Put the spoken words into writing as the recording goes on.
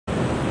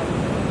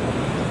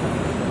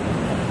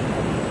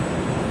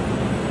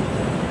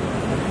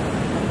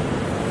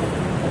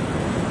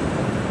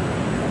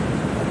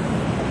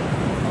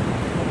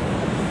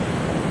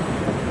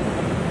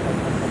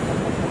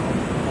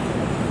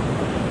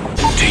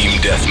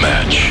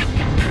deathmatch.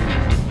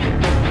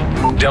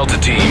 Delta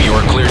Team, you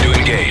are clear to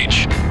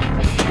engage.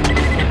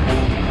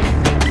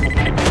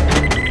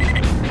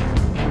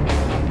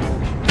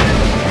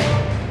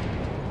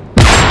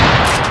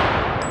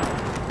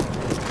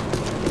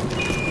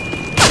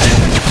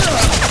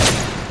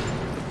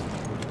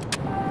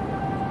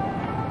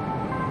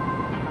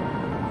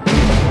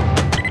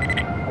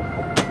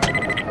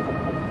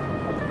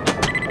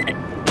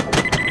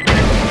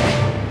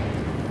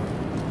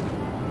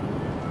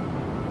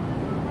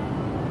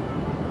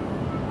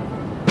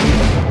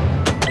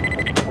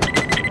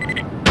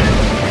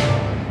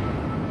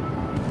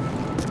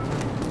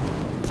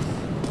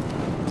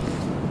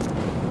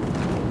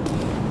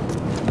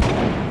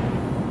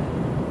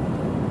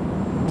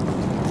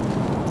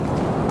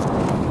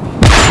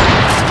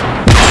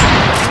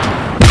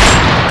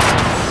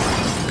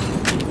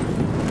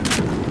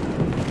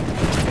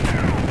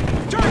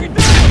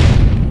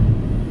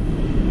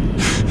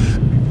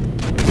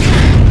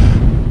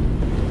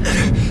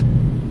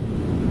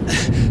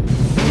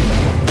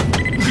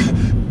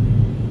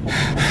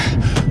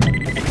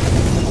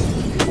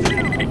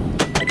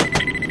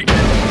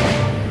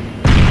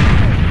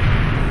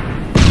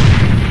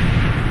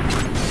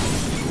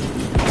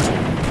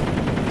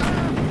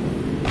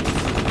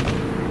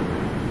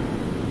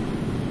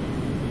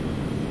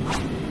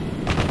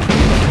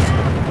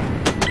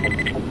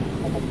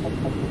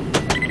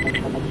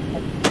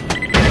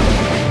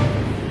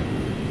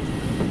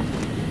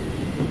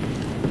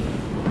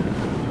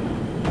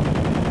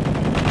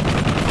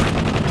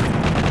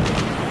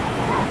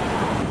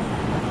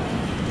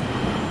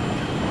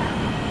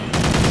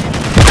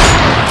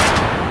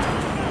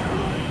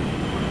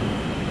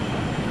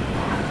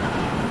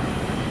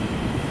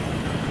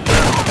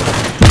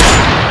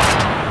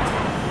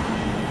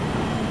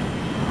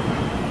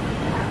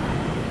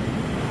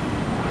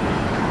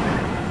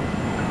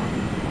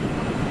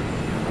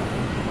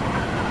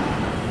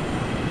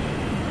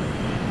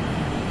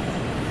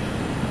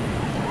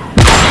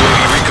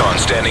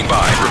 Standing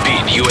by.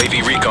 Repeat,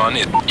 UAV recon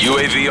is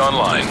UAV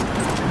online.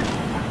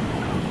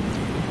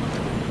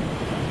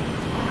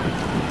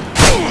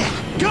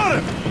 Got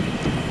him!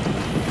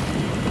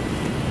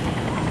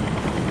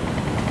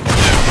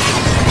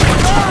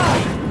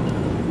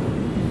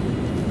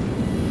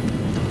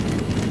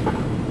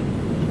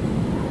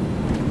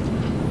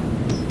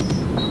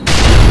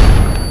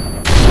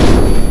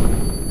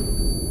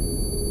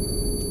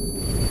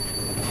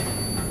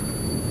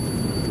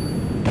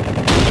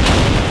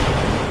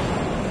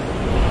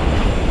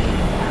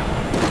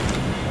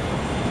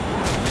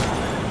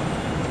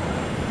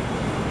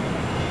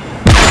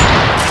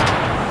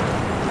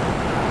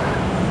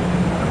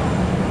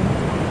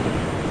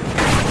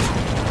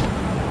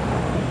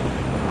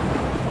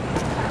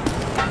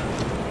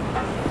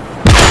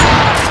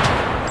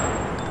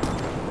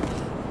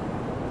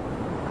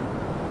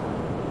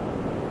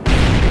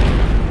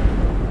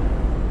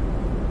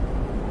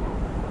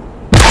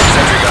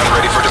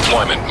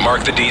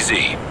 Mark the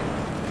DZ.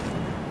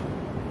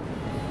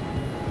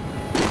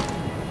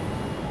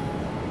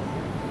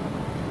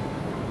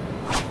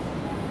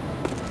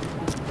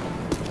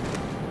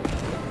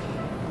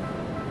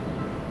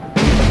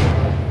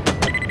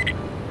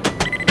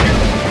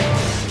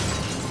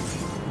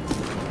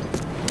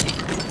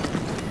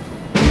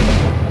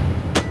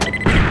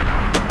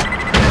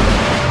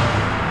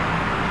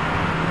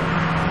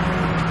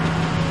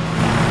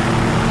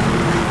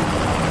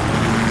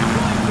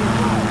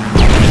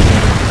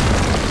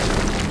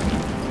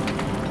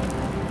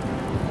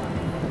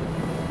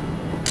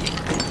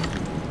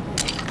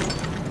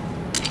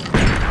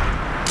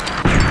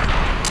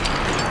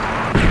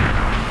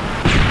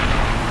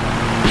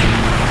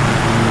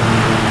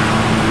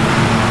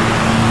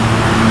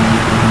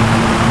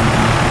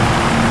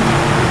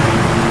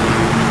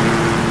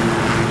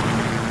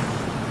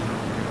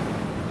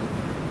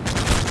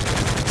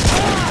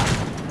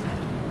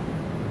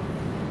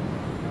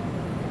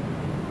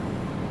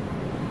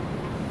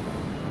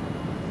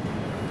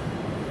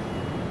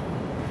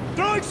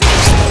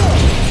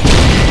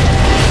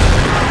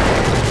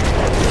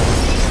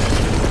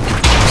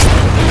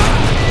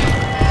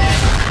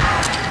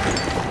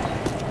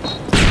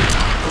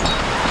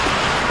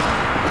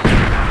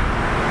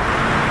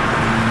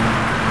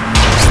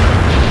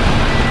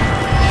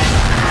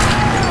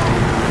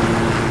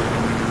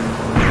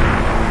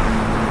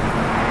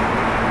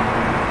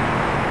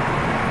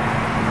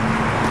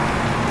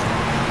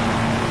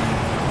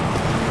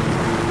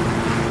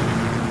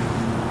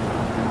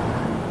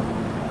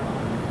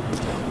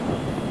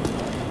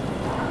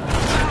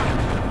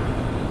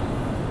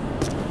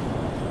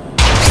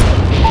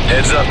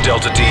 Heads up,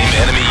 Delta Team.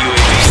 Enemy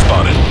UAV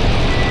spotted.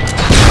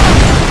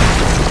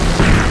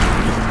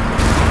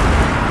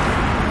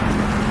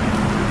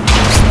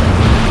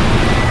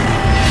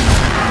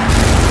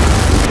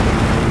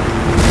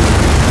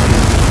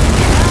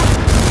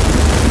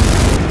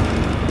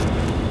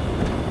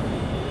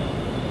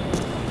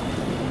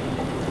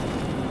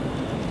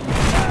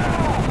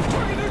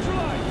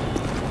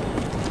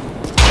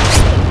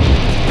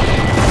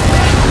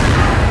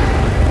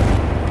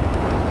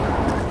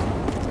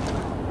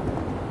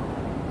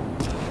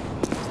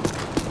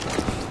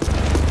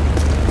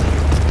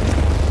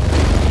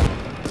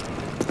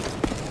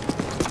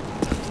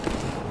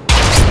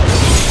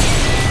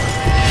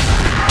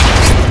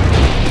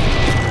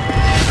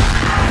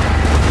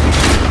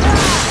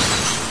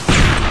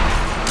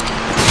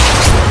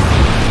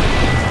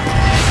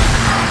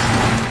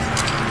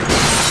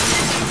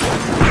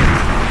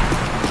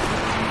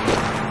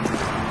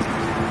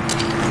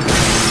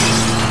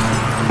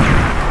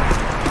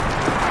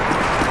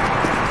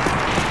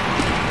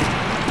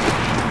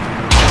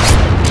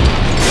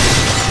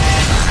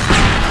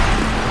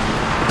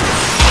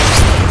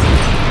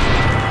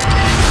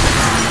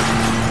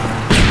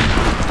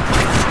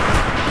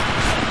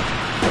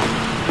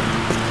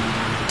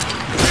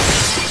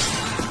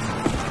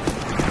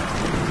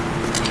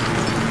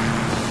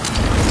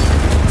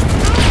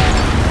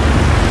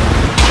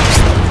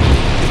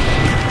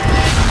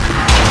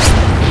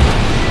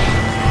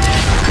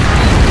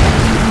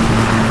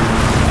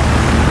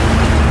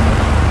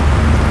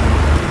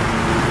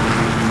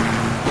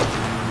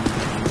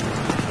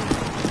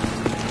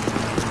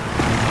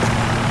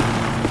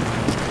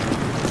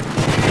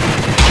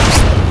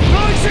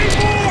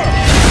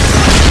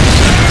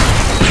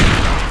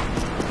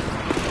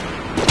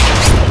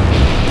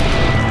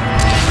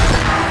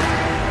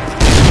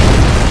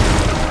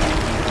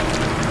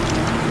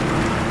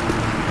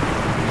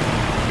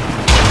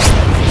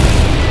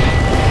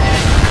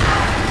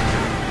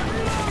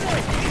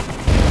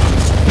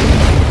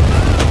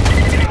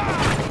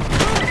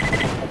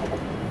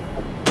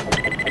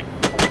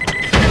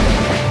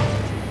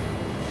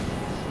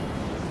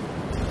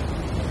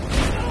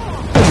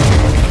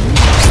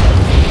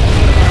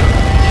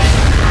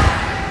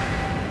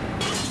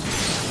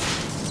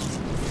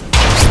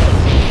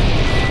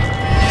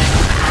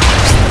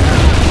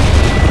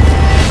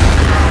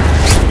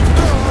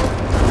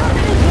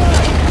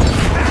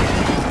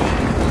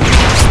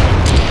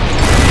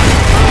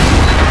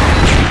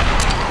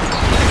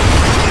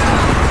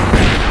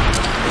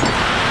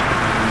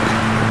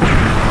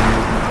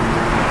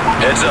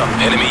 Heads up,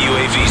 enemy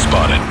UAV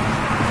spotted.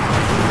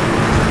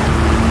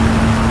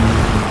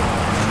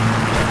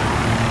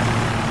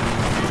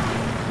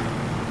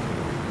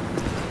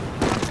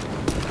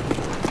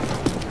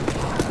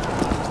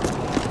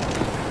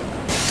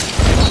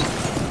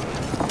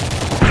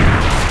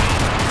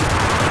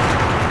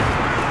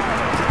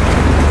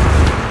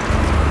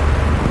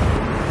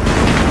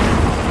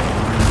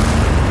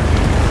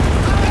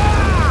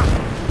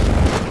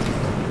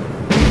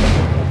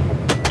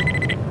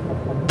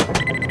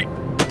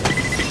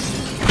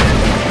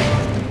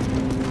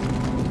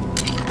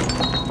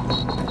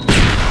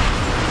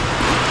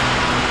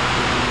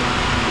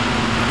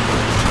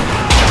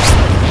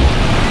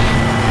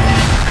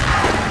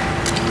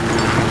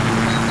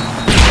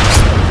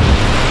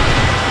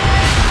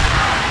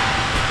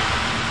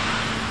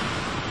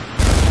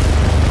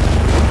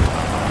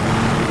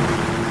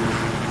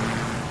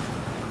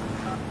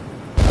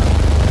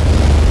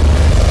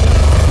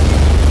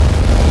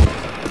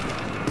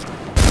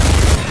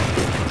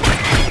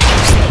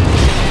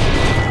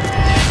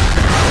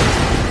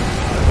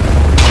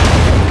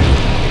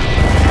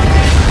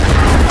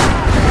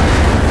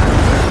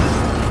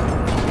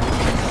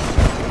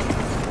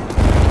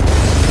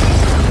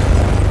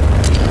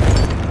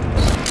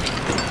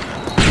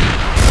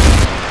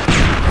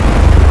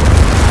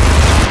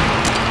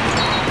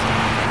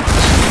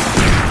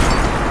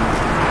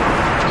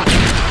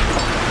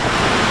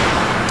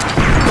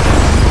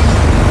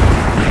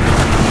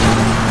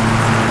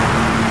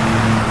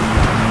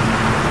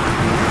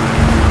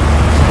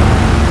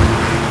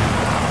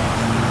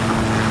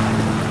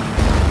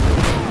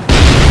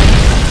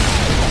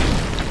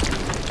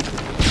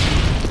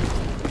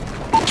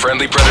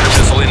 Friendly Predator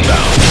missile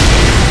inbound.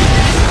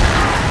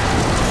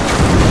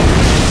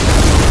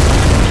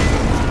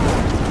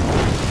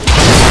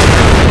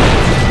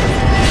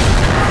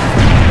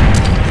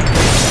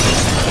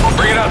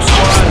 Bring it up,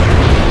 squad.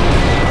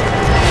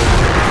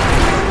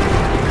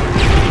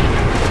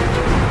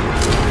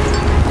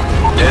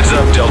 Heads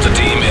up, Delta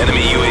Team.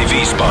 Enemy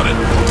UAV spotted.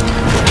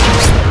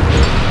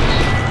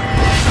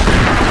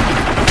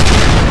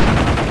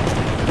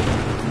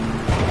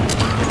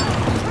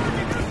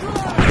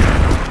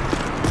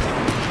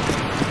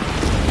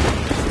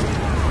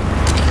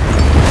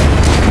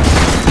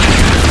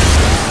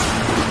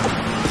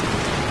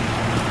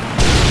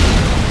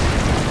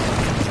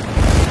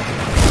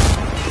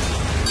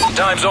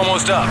 Time's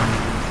almost up.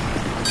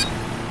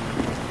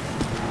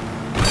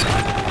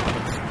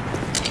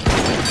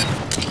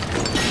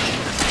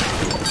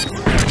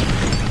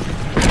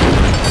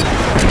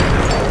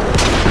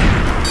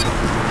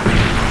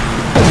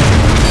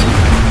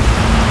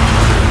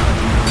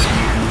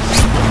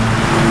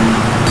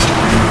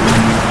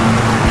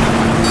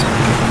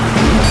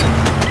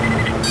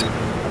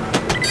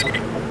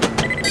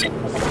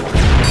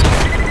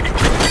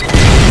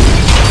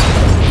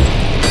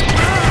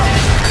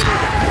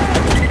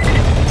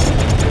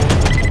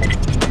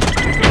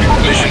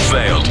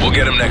 We'll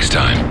get him next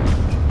time.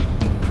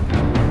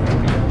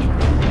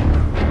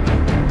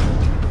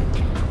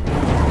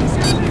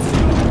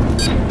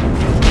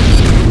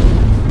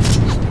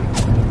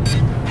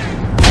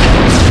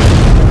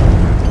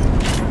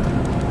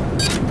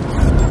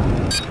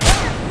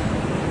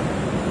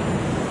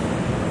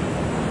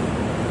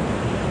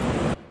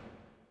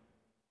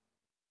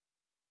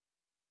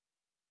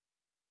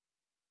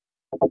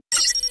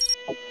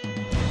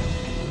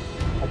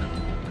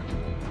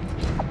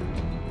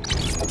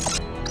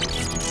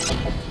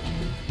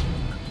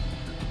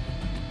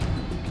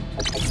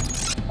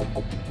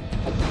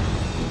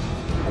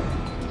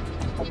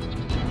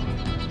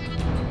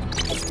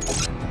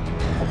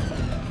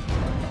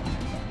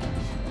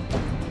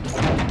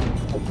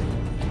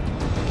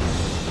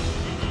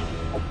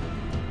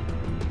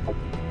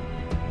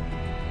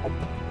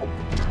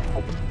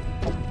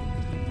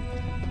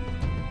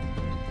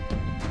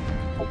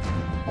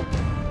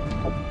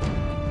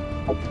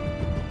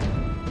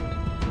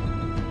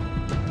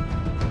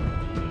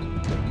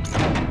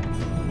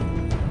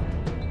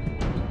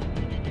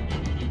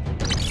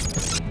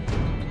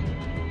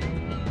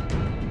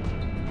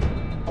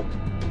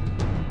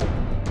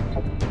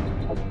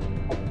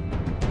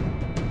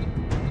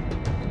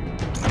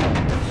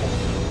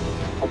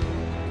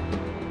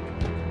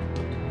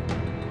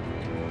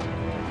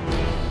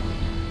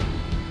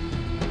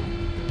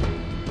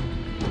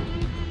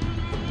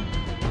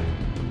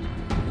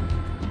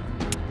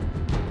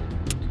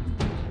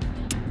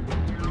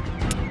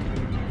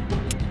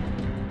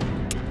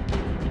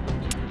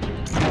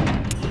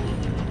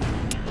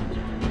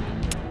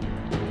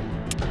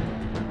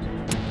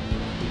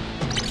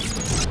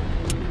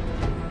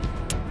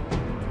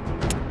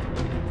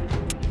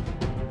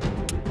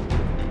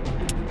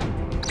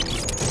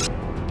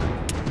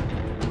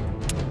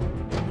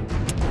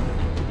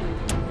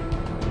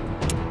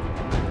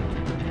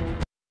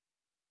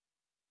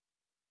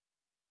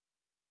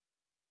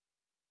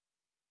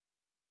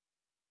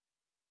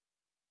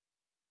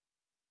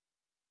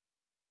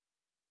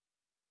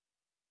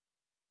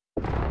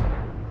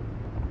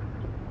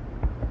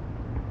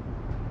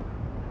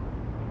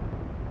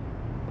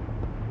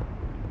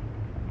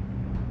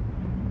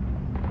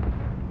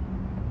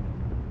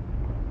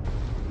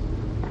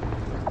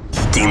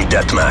 Team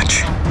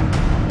Deathmatch.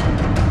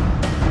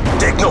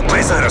 Take no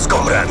prisoners,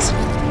 comrades.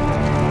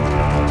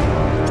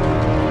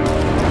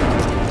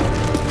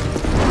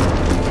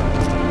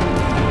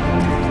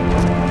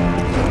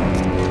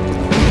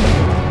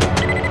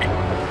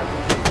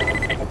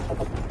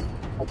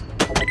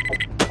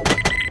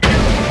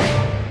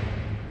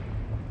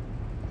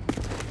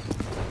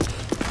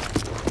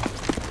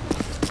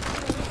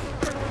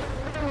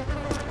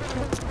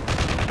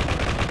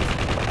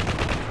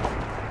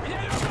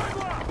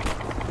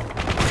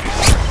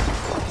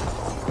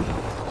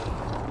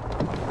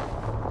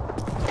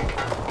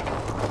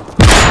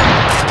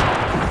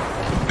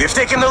 We've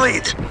taken the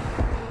lead.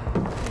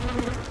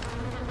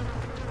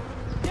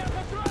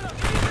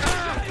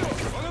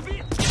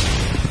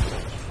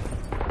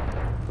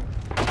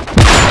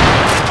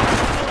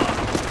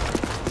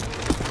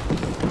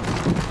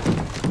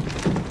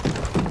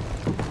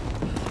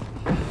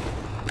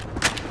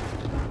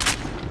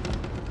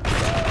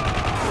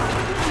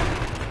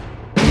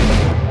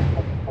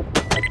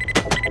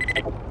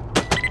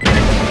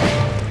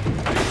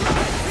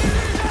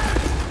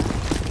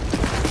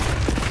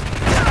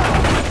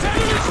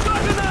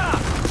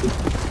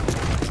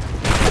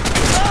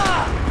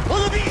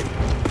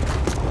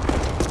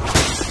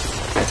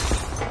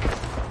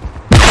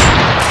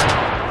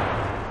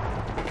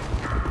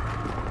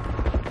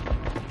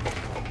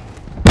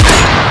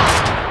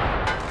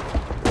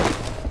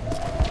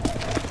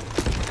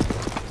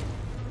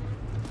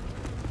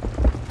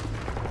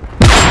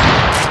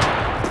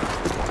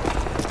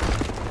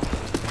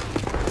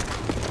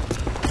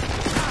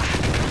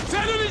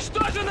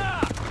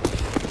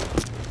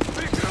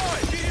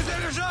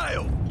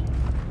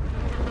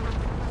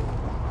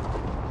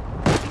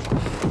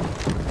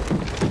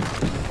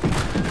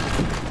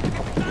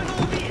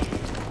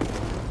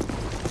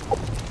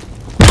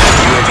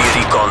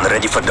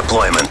 Ready for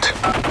deployment.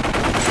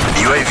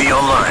 UAV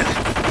online.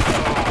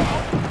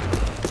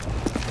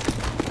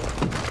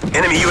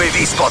 Enemy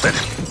UAV spotted.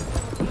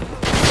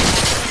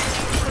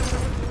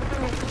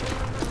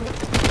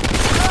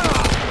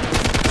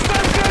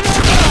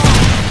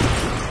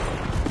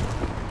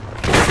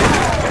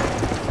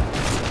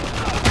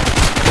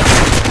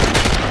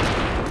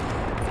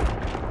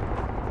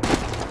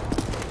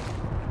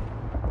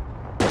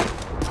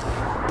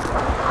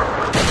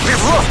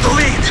 We've lost the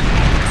lead.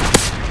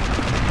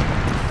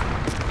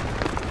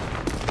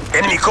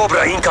 Enemy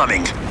Cobra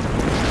incoming. Sentry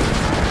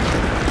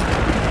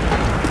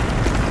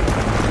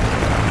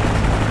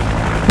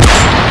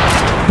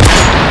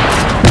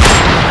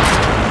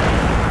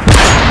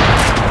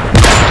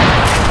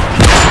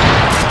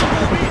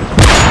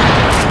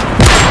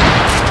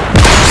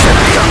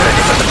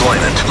ready for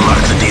deployment.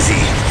 Mark the DZ.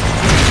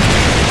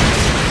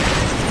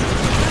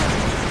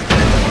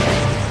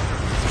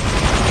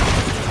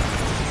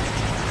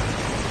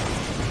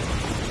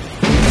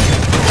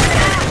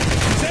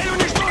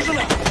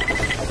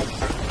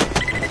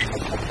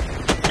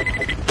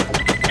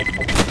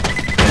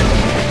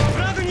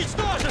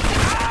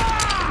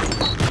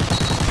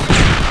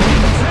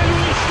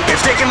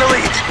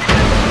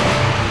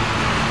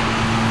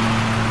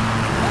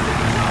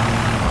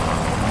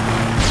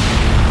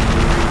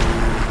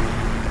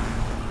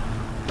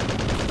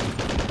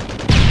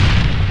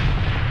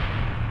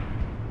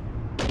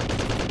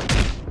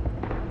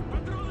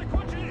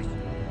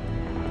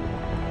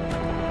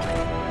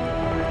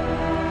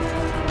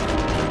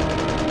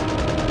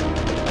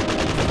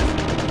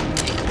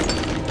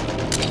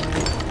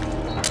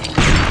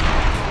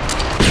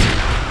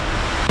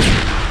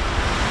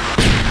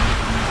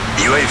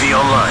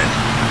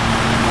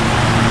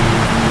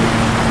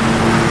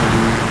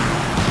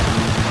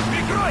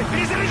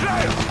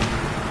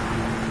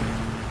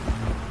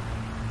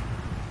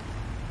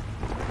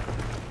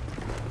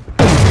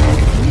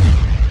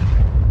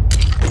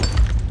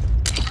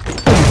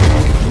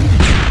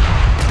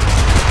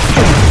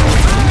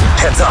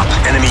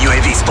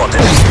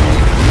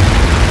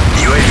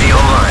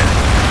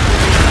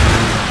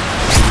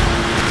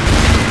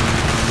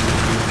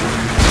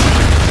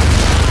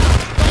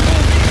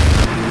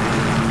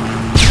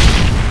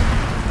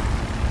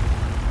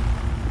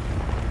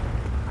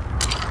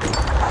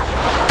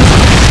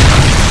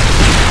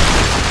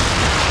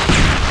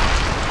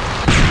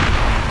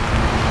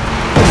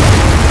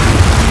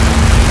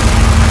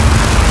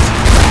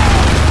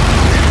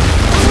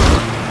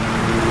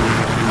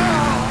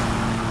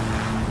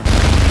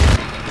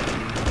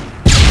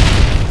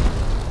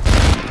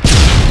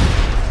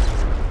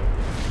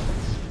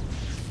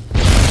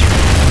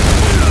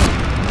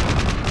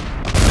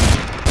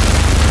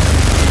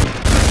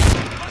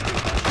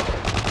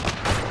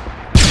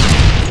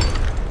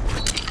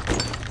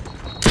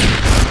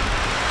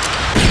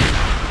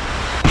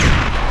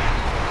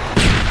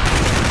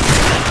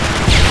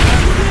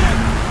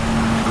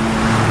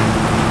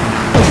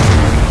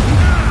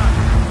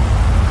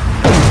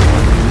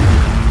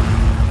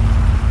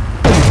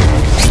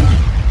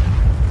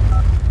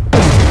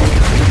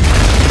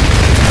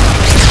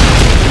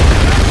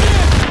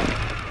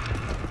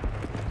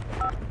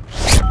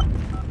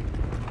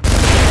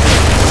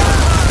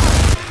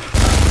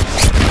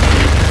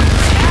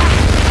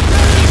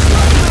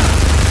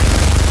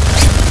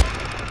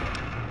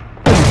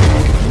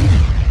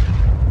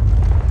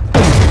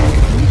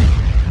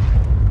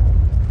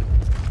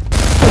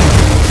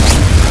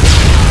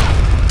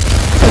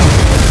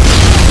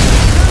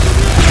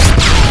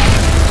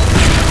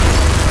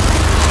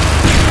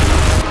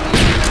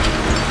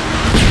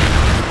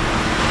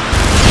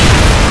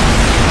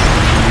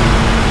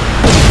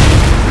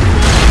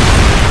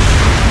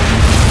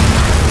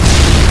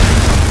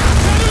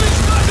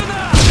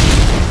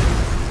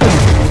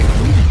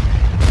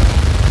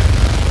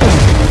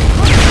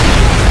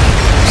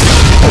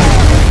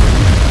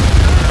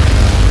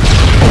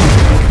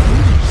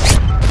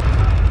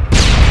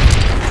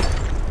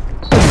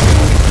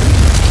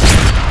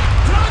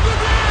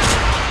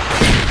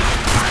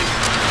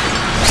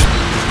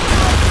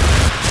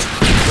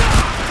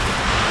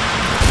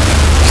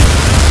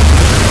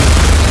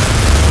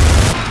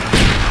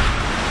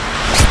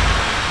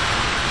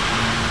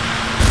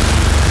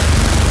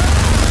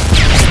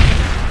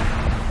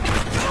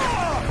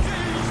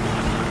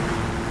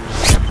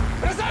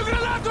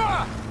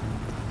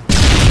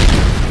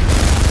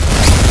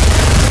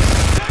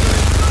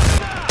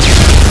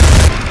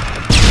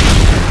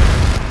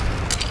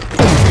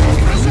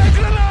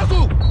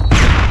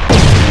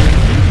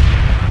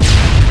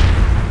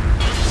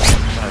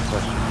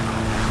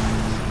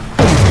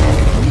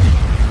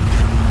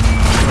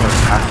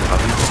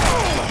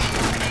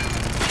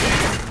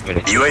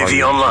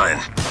 UAV online.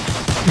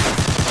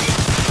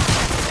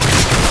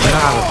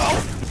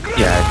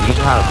 Yeah, you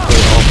know how to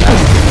play all that.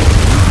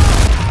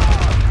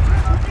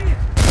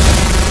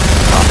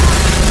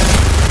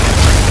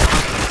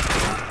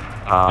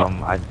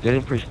 I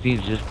didn't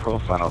prestige this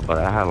profile, but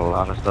I had a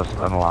lot of stuff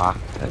unlocked.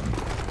 And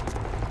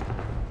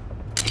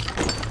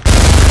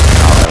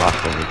I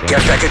lost everything. Care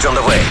package on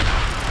the way.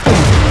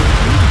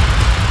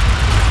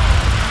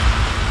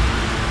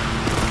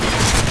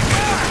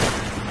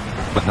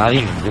 But not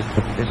even this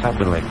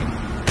happened like an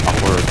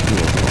hour or two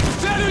ago.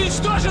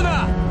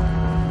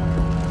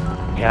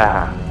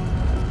 Yeah.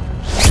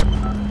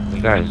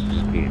 You guys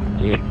just being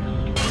dicks.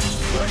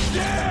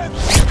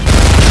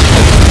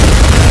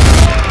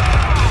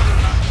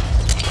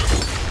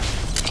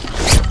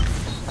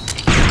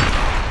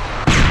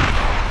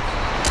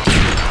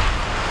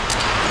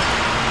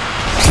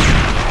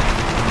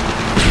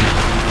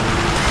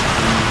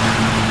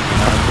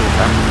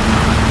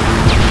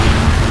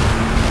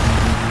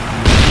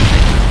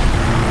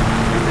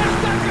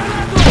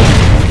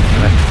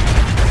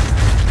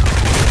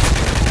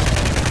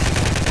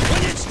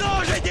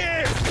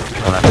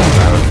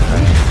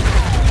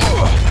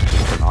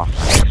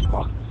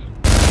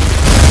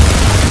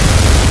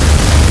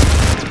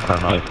 I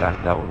don't know if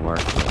that would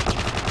work.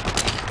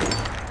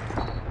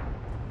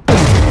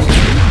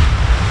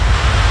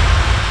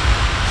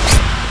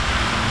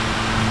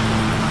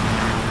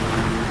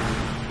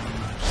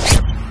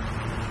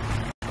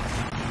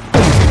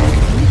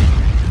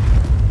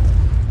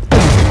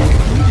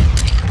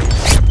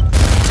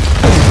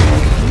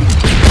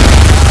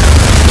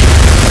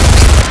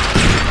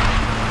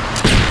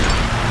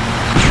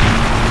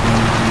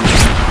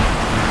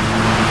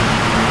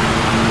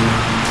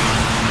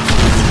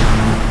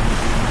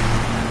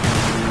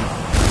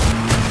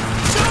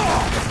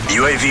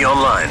 UAV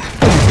online.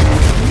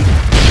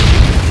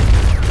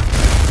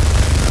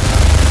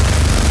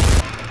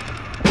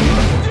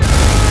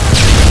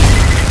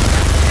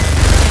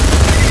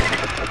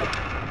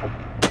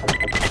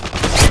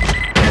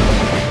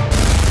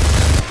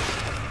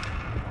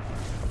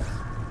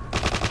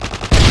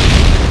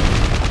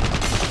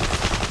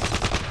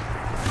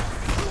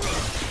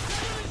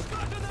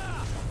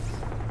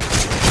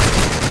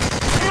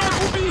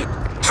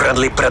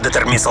 Friendly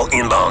Predator missile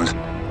inbound.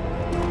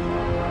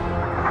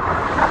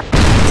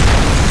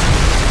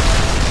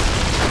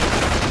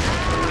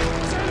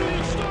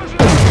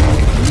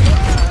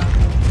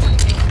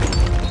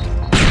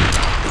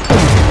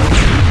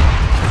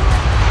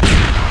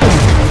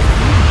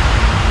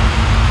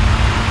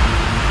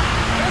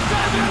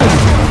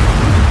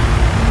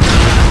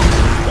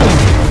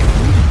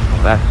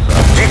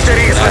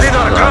 Victory is within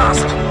our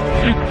grasp!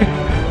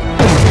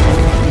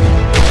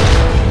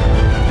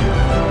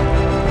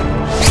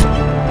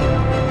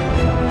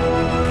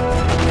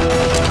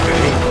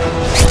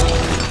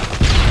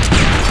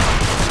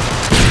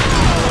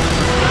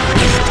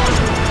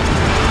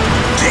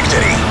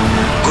 Victory!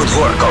 Good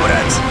work,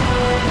 comrades!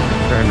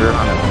 Turned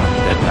around and I'm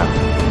dead now.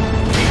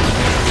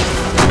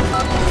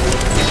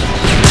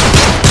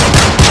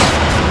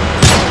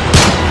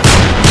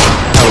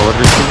 Oh, what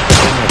is this?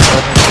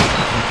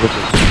 Which is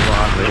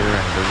on later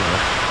and bigger.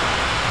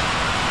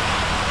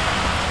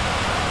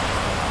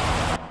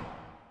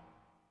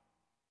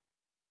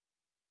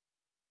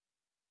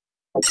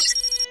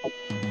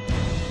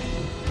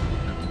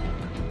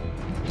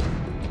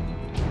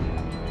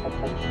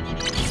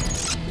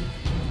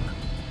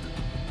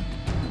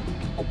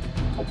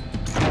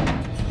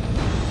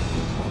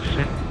 Oh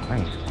shit,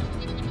 nice.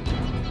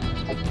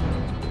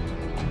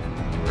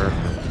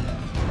 Perfect.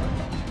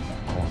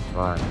 Oh,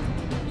 fine.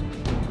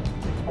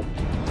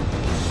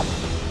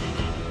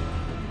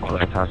 Oh,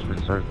 that attachment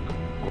starts.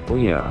 Oh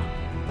yeah.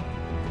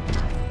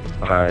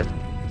 Alright.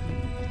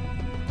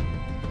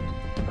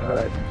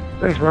 Alright.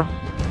 Thanks, bro.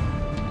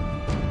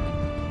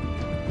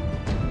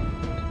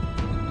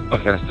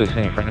 Okay, I'm still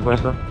saying friendly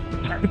quest though?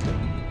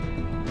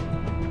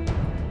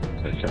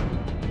 Good job.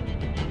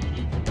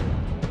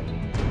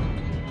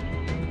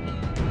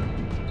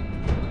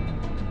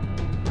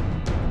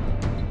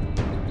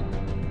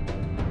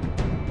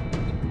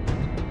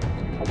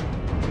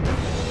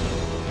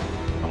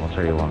 I'm gonna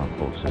tell you one of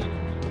both systems.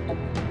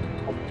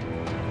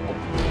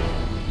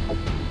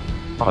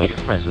 Oh, your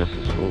friends list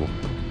is full.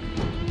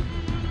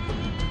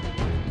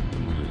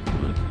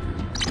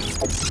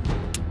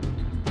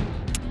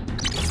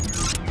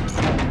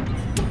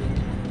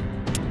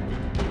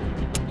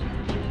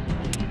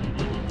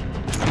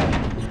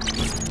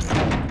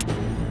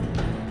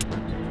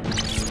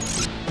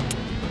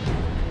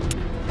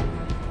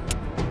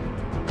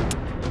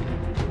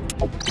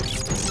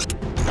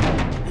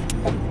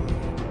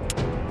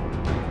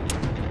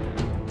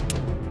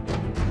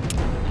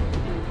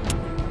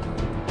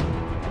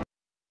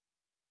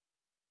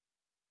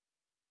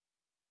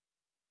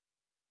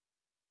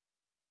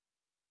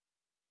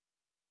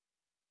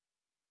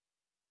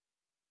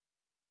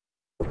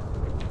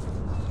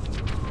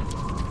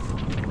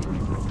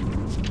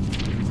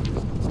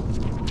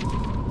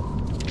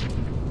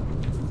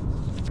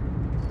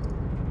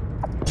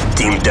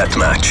 Team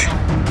deathmatch.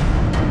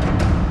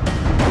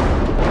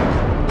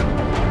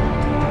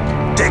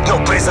 Take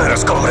no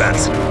prisoners,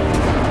 comrades.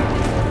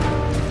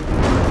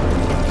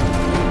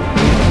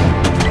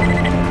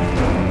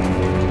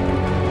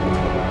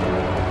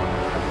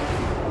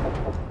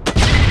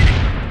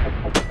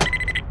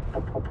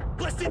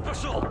 Пластин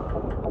пошел!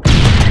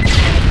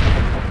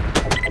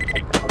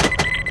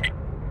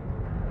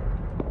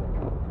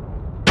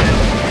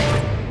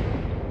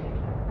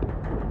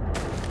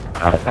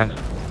 Alright, thanks.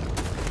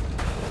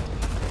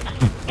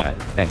 Alright,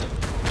 thanks.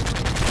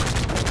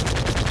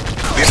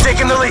 We're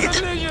taking the lead.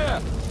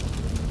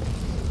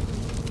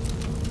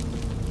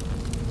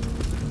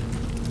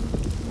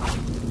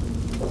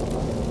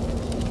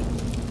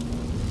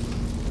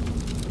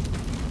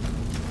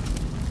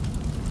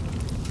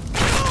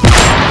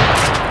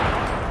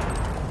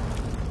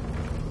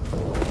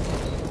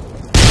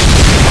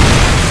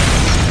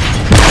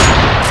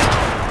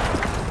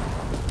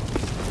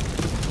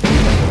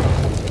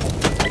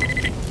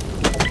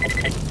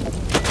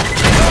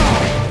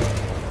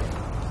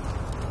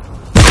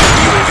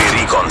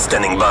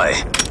 Standing by.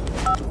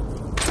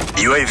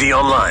 UAV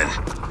online.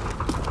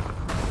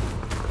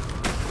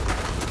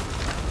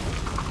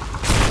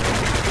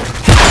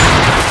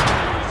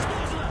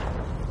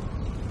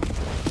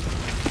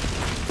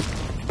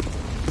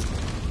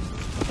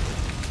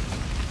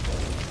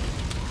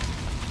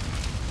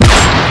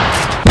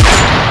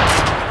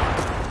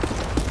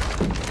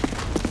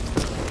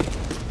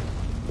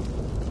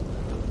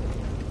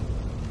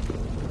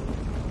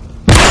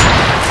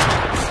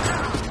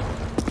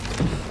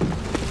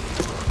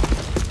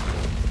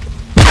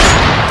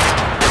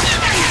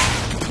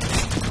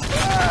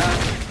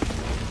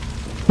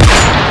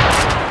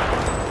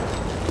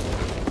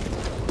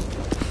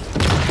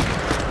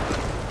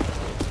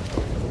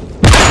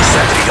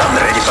 Gun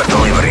ready for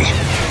delivery.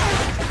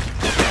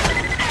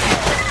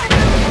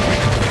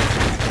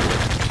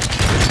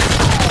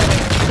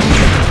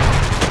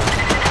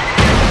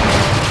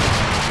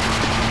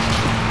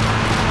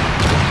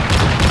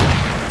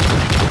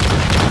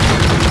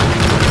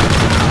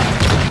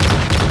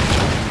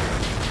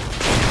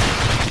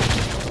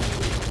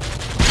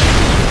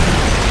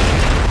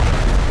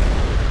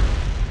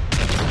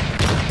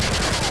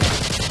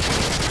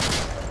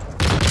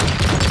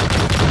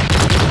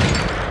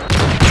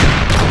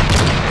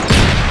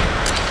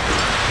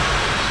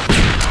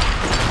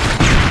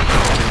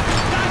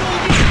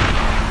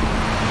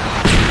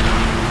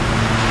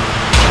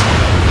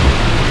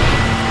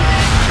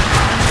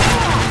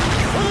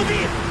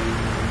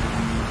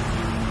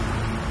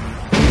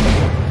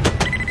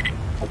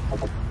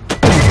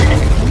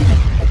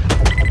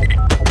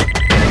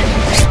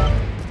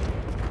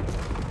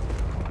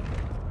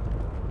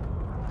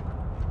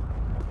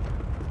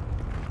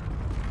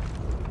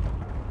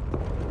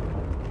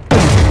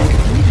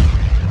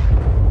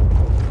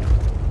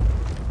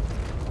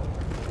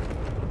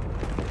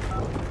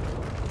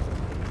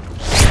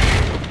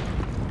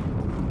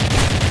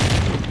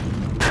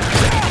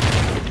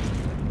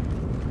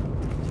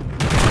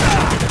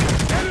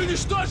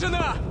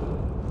 Уничтожена!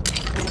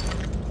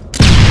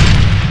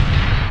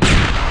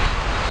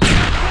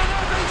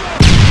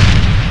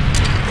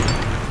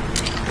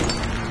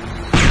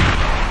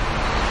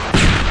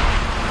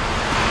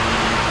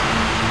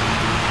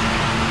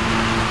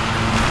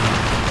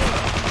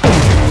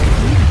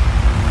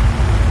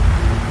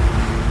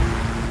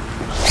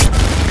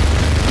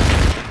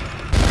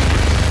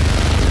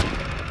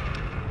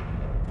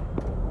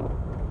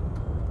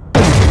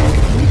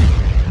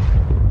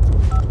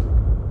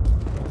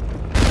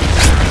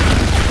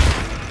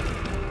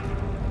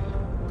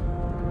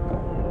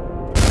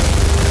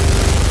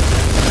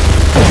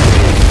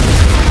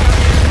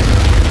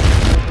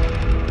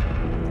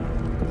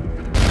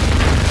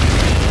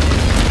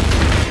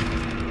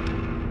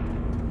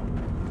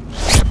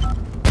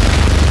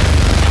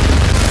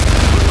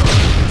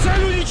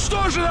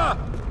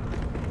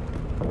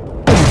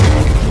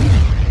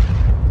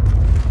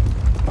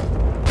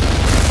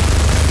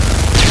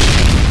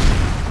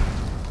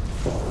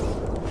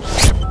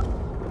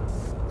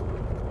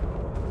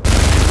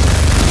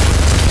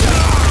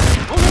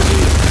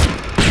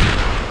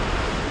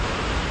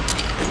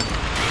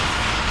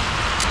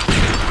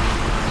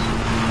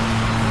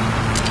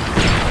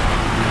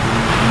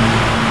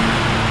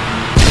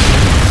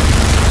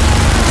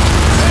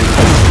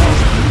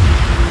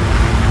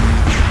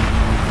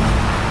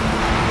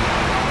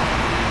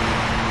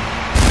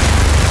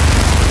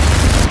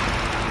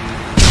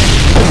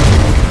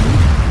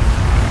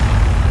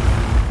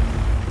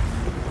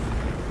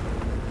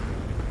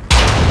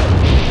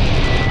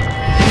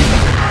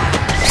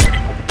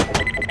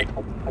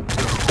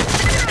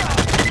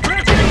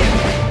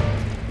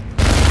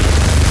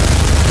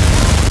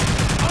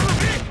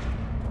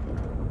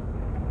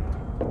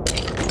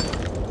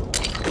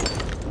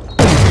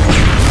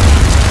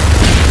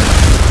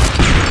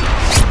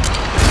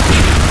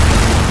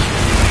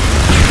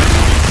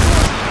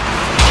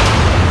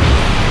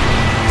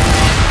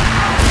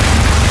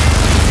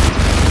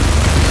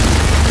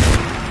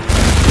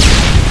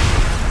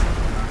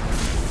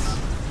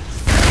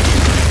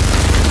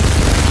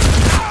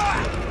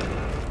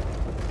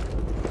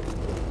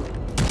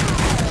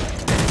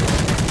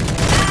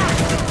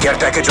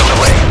 package on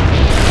the way.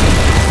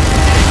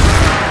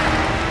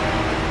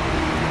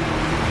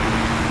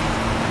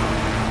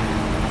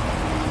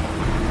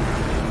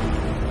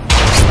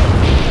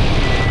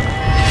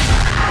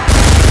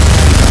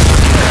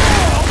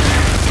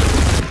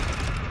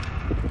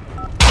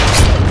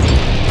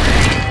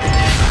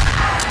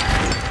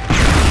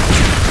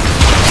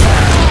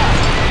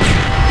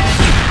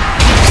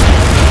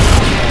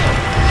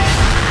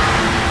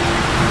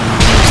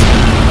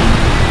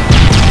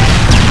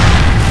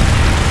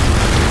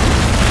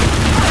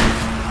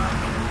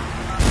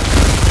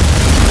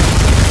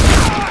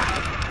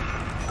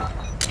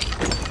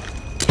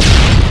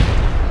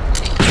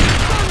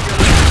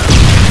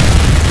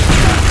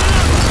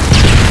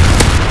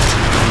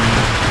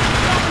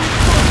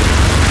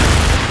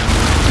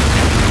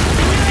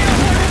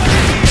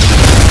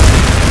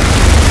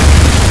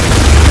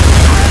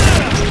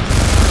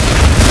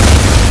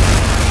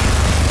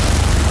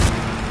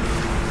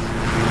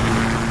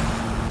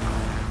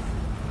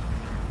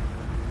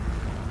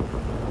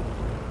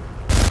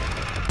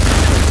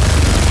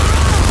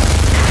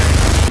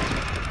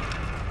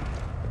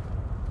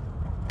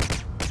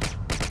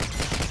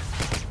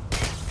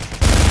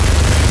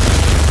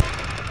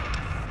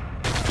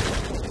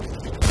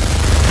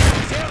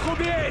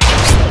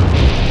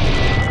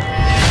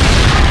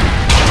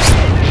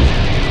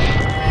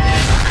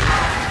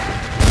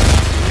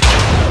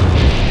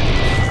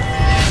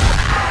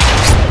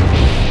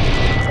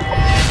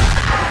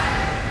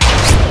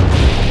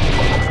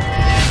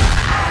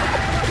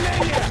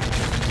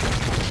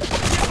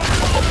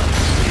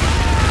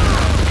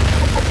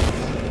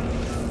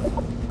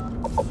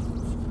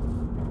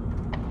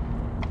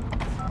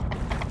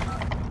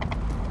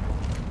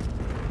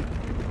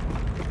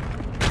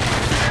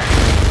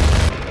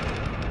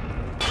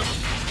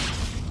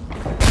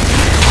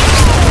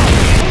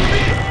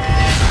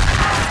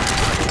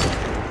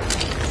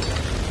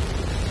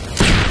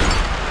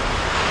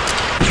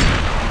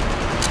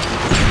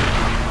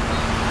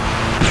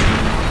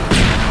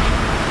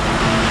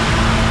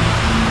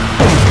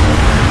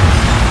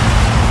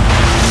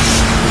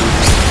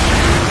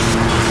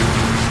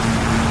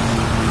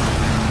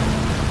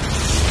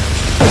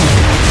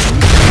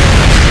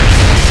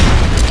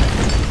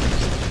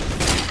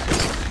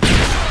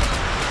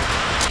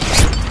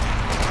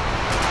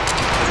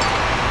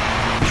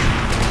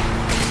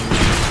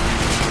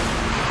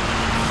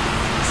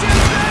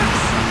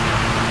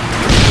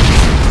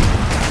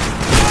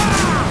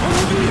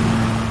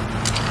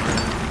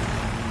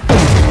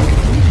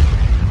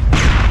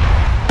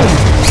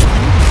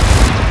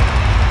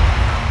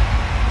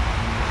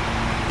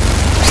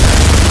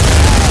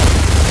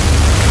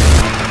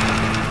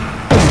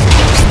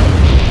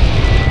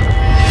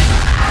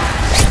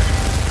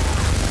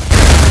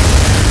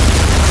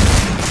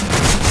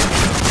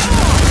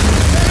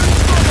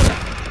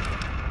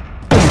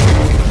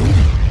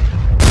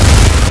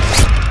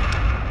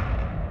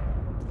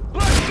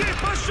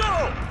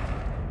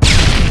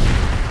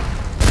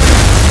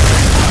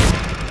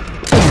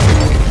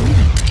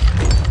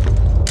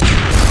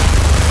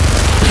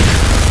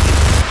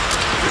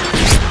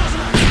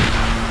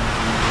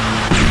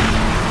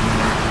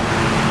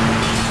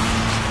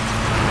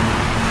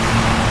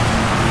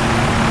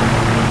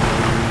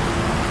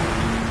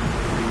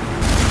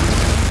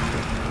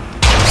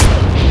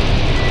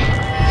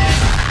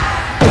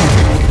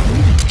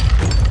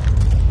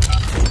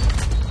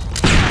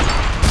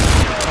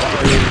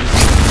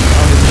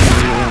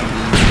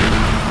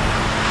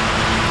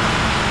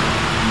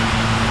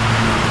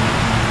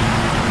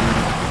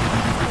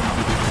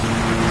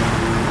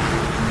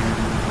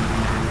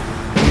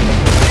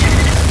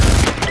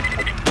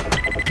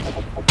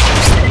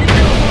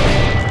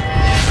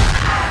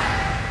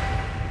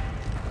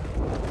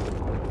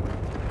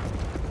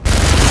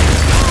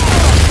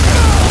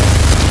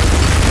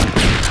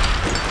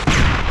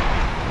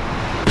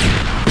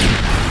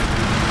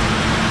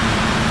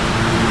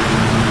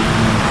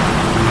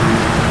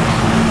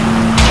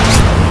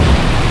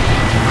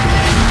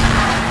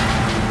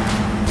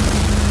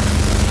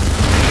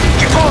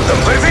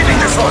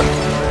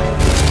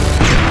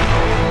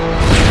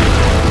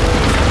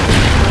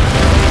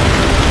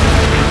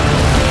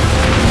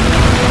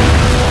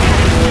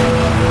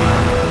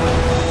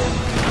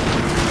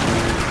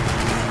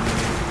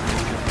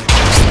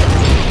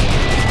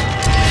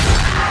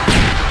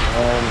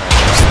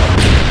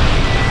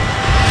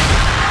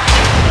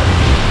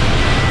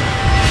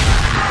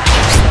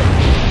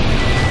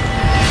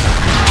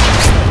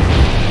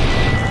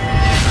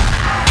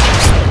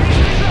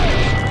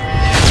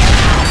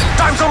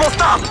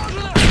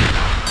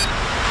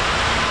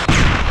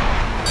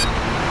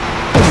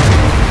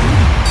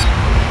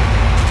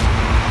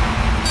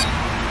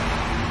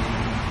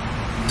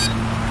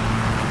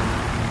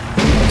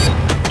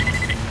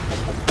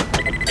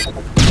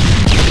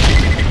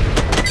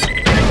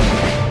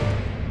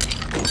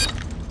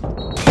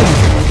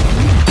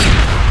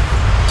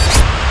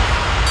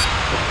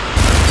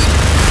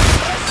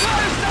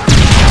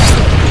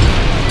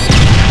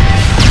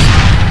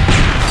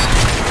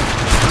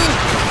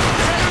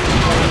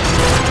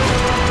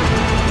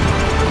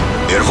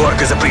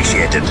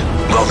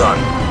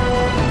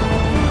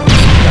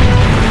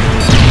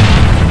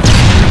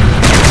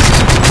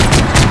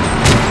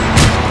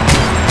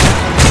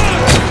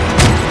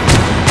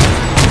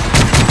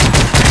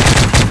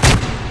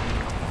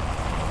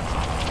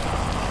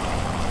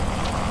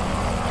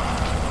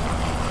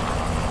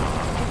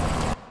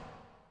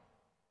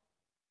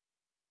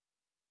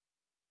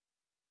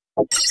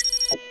 Hey,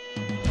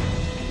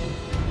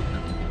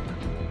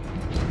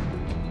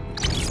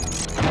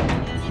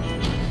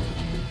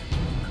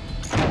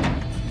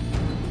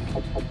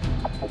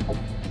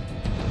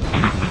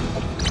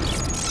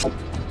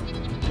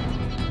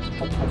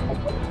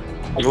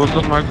 what's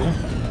up, Michael?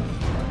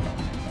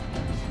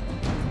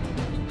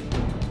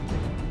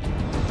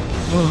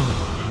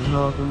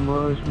 Nothing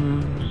much,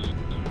 man.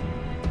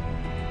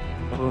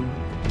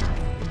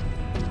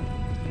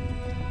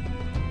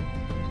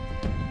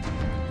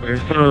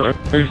 I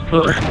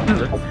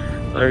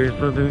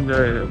still doing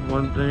that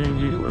one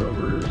thing,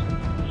 whatever.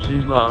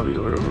 She's lobby,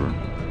 whatever.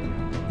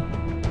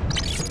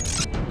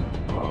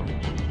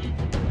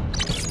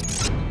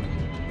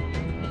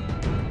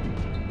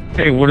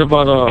 Hey, what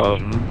about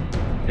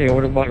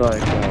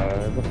like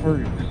the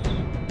perks?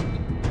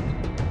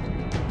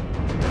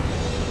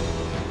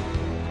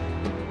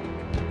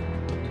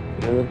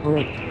 Yeah, the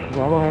perks.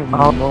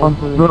 I'm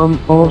from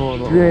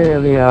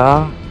Australia.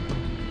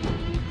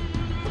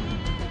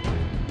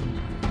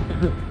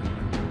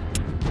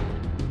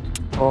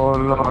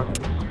 All our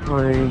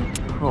strange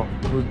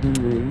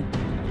property.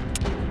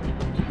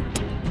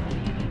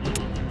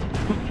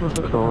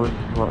 So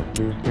it's what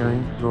these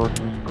gangs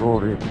sources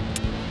call it.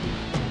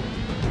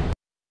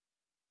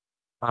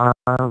 I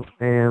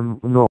am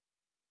not.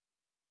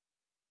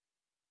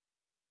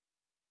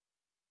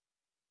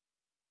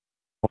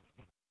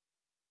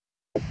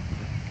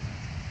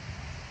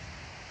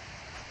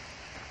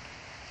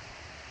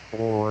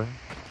 Boy.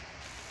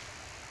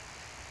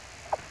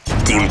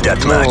 Team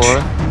deathmatch.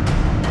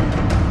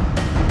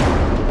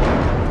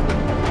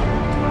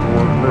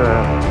 What's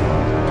that?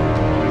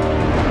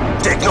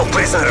 Take no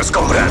prisoners,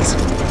 comrades.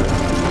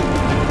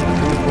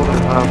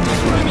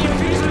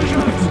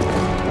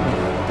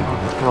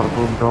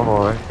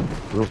 Die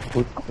real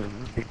quick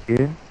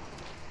again.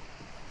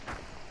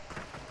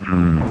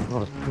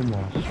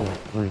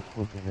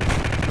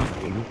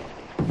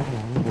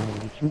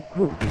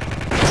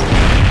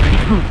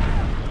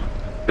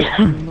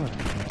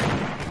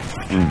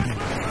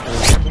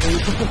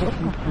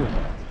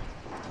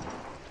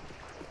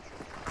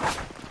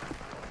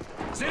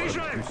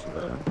 Заряжаюсь!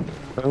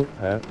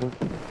 I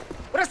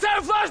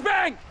Бросаю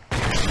флешбэнг!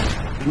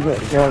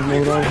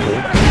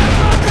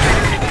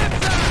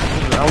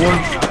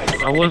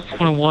 was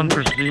 21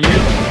 perceived,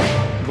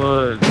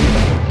 but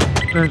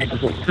since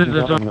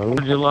I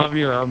joined your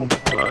lobby, I'm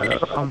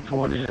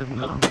 20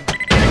 now.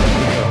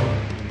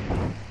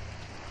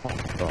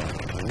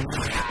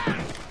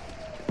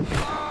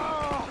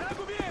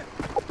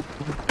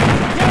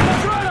 Я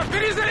патронов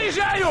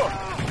перезаряжаю!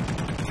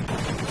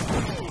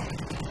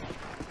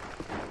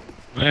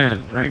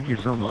 Man, thank you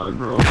so much,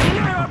 bro.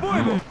 Меняю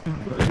обойму!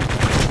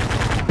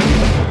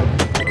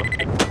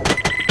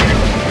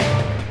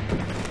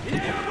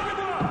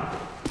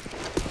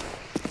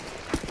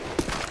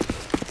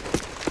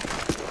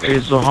 Hey,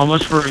 so how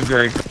much for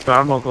like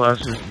ammo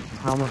classes?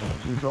 How much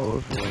do you sell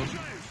those for?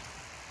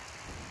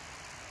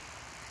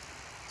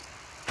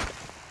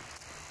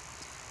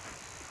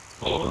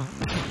 Oh,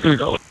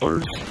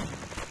 $3.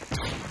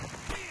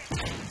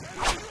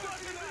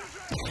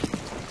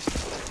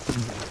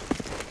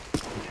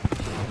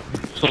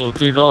 So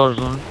 $3,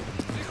 huh?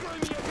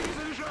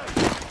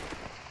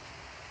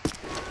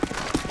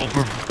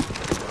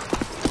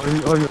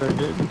 Oh, you already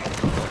did?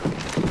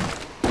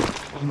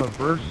 On the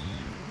first?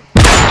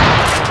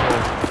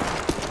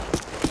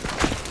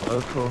 Oh,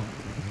 that's cool.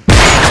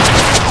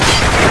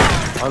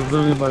 I was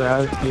literally about to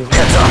ask you.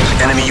 Heads up,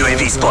 enemy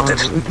UAV spotted.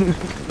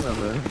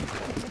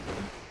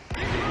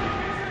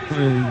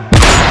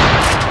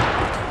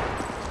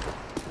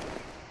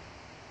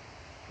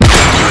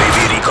 UAV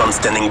recon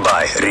standing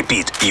by.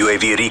 Repeat,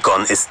 UAV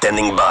recon is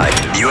standing by.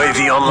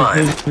 UAV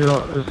online.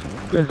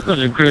 It's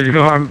kind of crazy.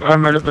 I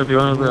met up with you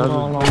honestly.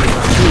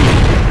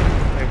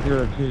 I do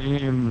a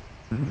team.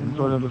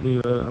 Sort of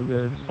believe it, I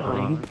guess.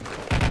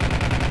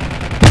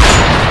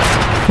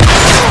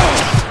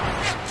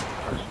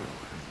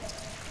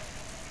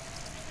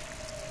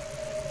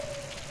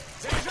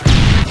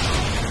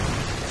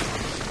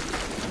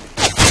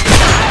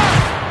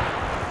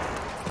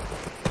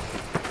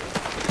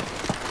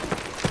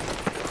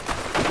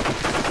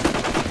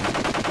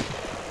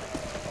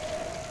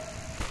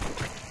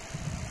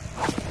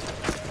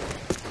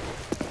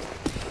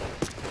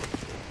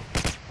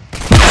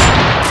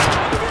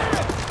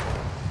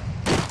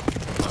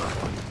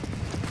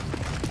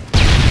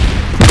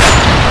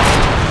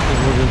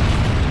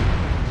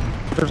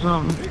 Or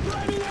something.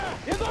 Прикрой меня!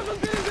 Я должен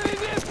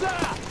перезарядиться!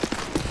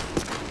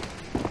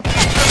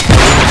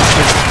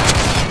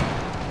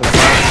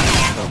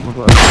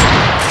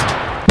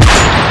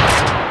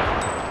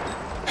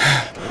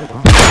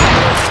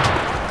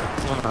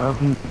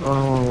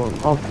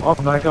 I'll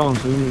back on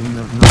to you.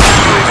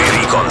 UAV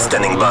recon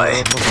standing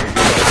by.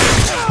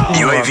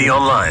 UAV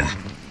online.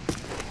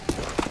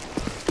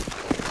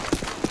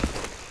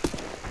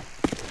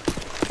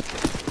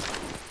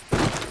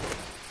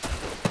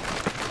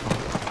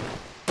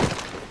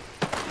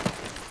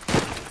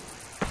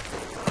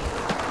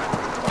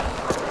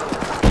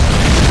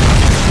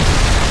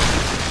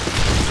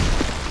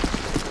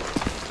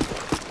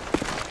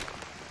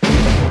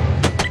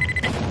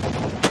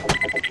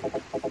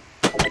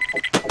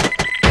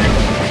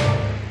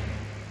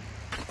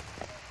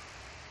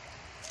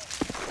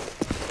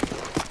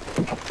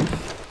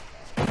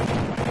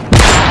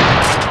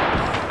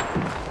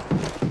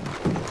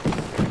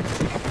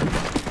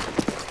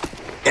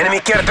 Enemy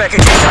care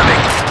package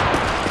incoming.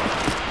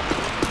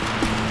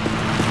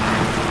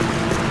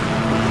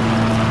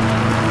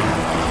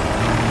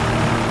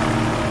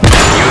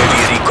 UAV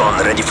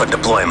recon ready for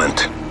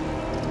deployment.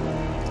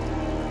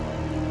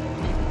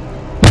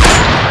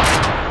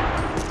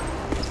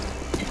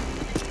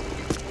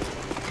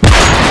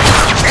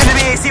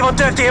 Enemy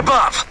AC-130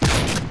 above.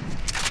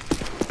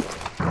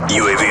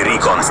 UAV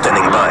recon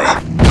standing by.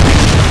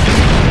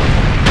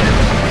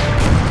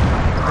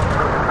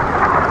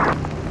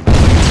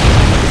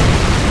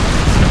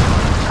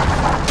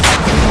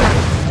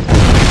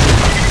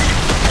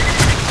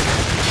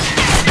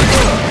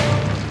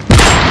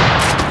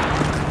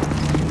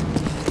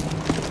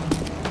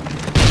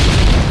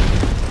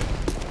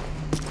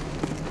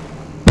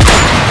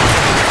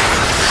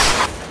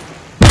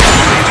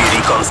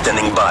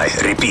 Standing by.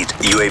 Repeat.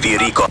 UAV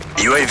recon.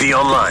 UAV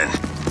online.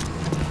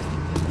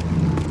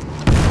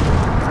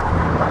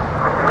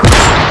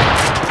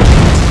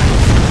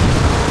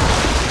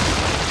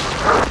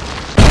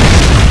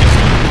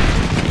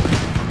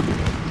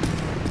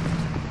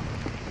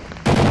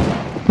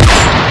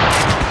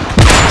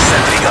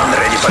 Sentry gun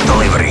ready for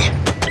delivery.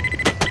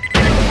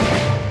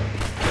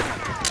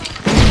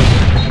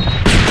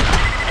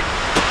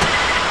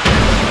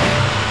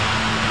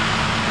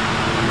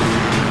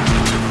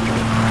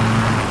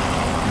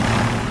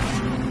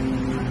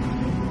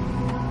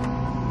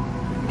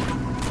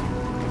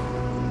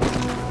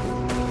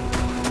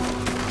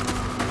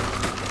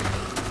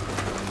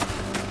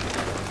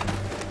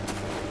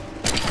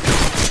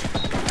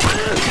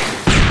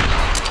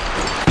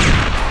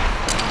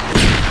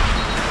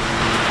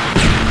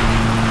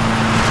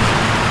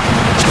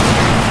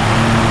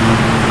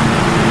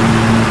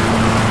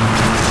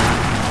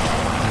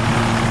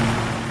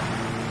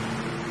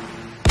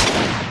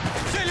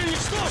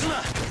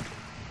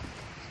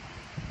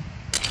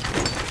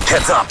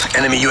 Heads up,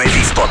 enemy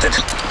UAV spotted.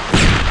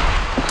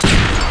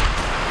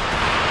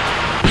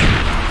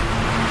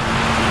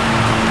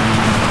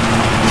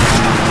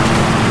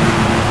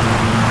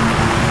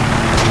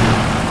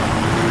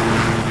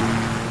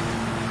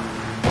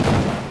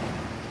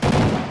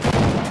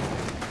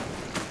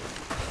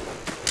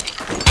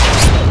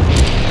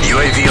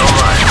 UAV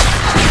online.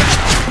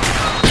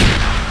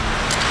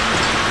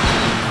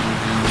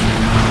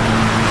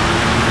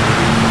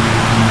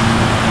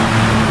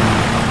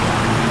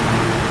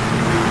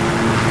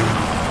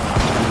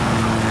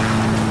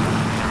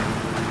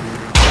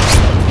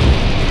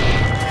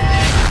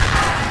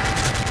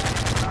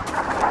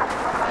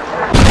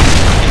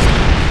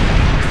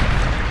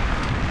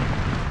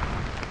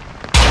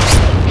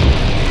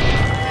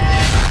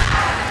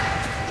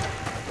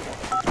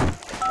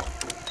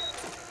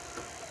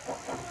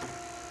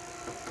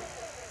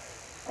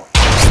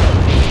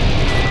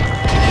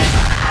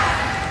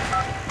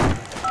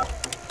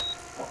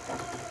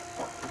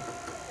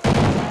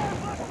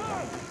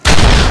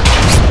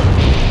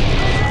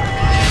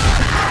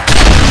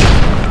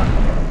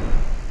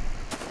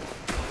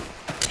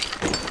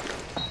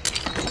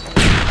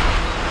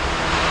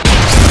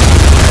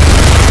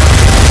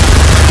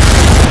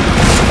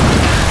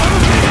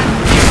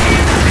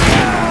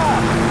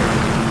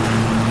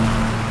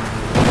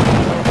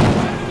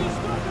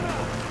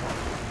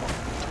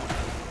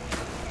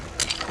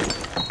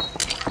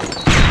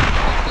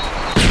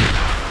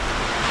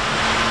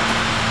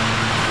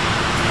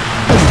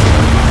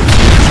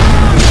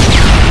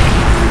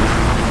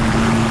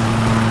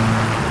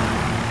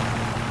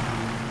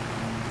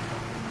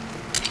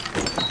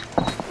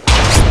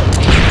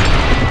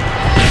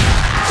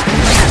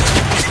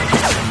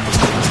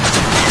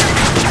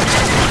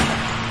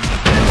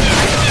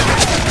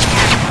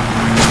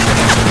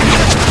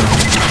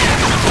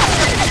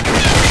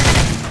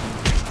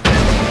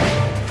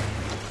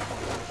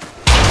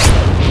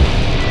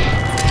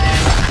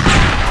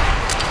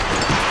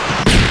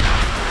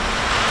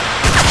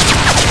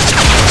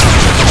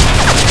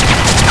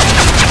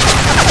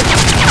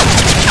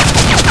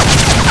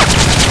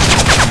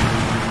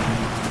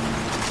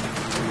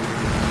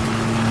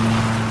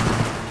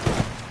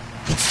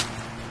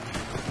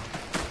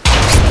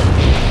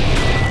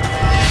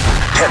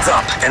 Heads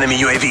up, enemy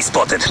UAV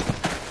spotted.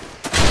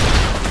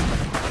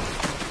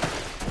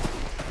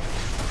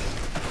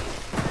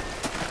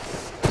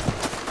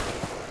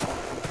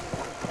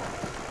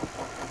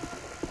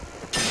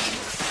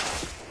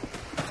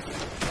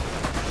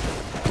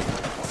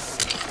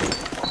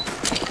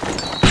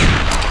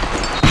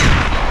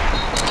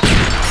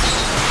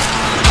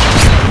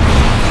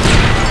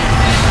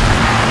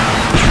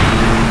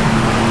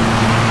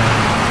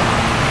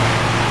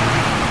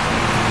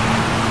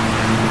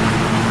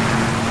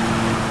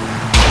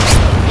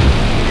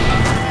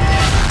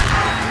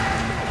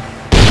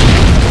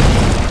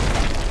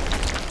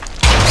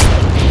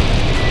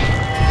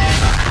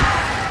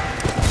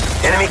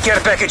 Enemy care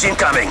package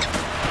incoming.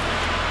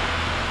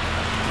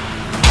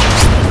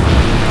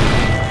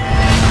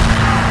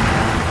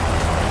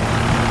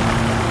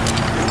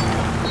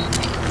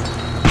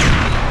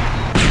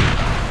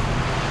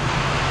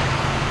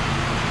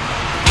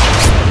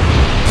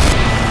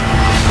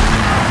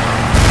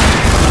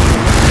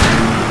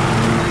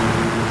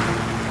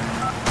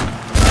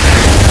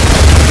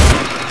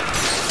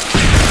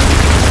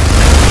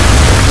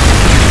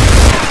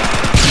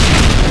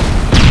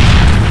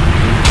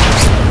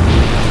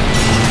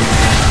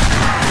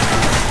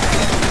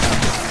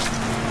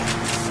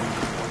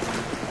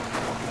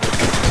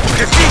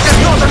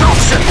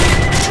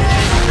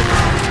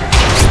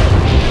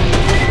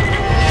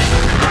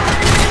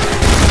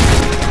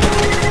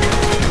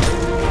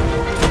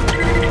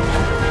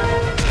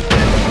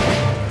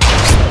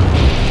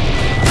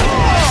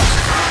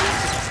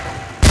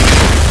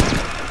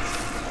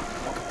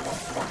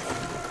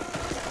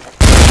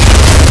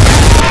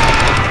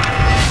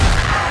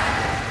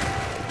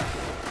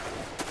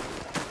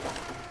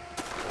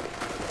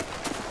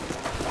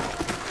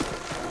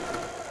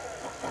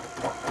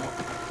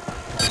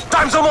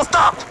 Time's almost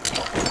up!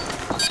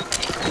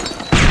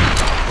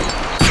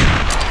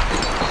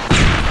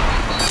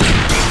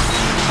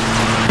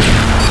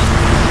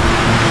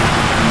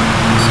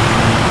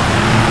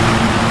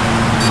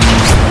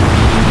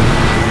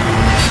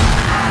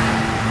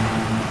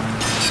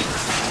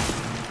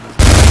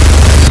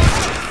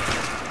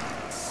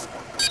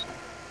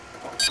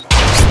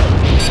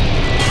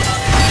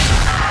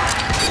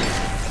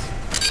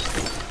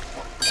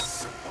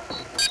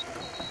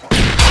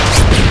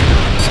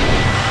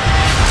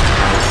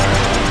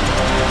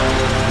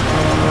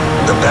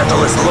 The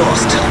battle is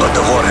lost, but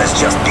the war has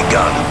just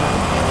begun.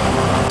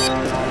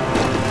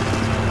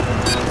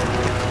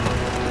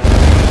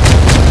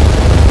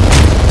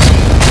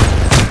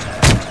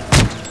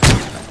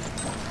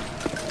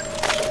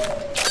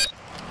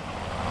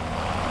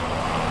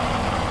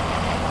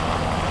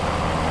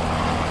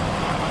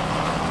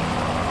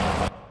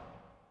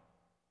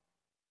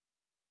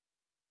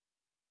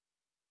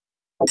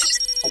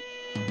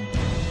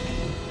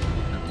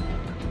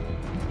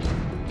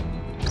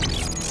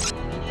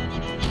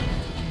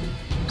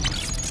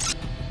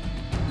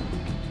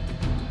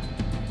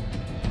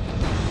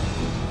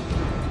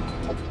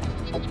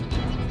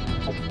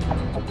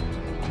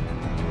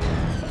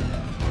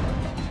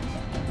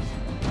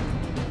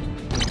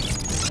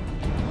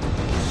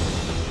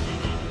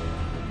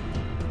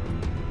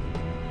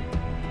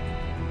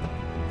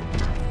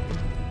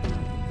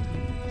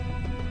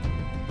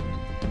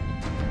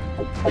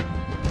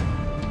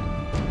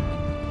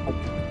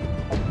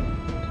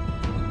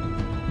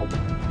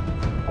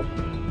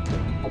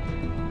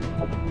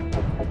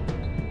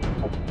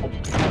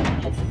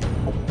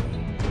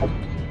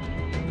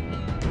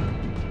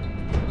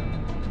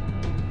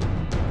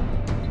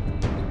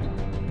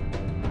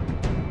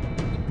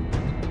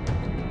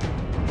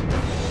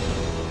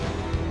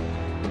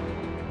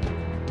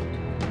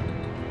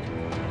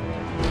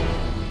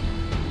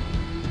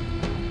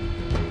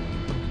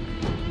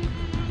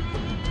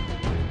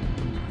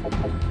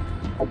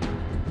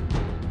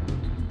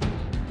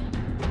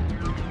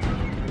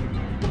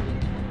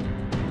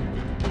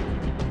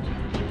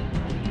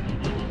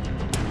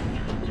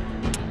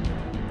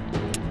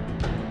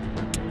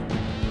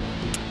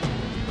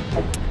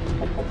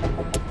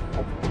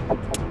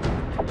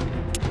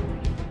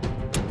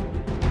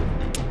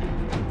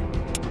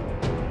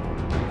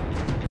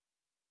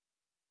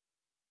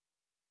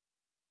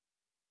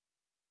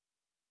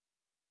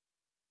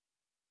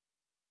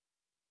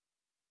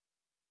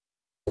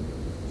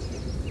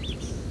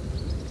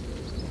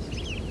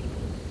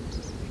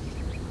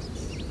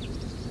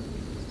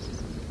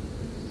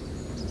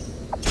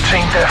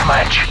 Team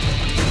deathmatch.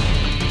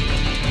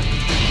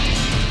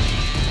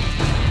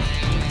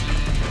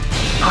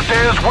 Who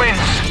dares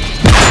wins.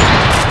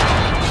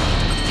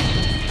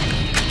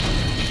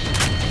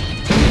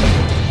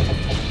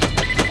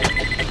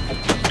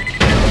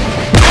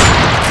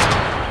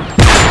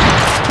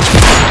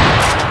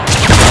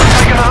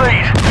 Taking the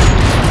lead.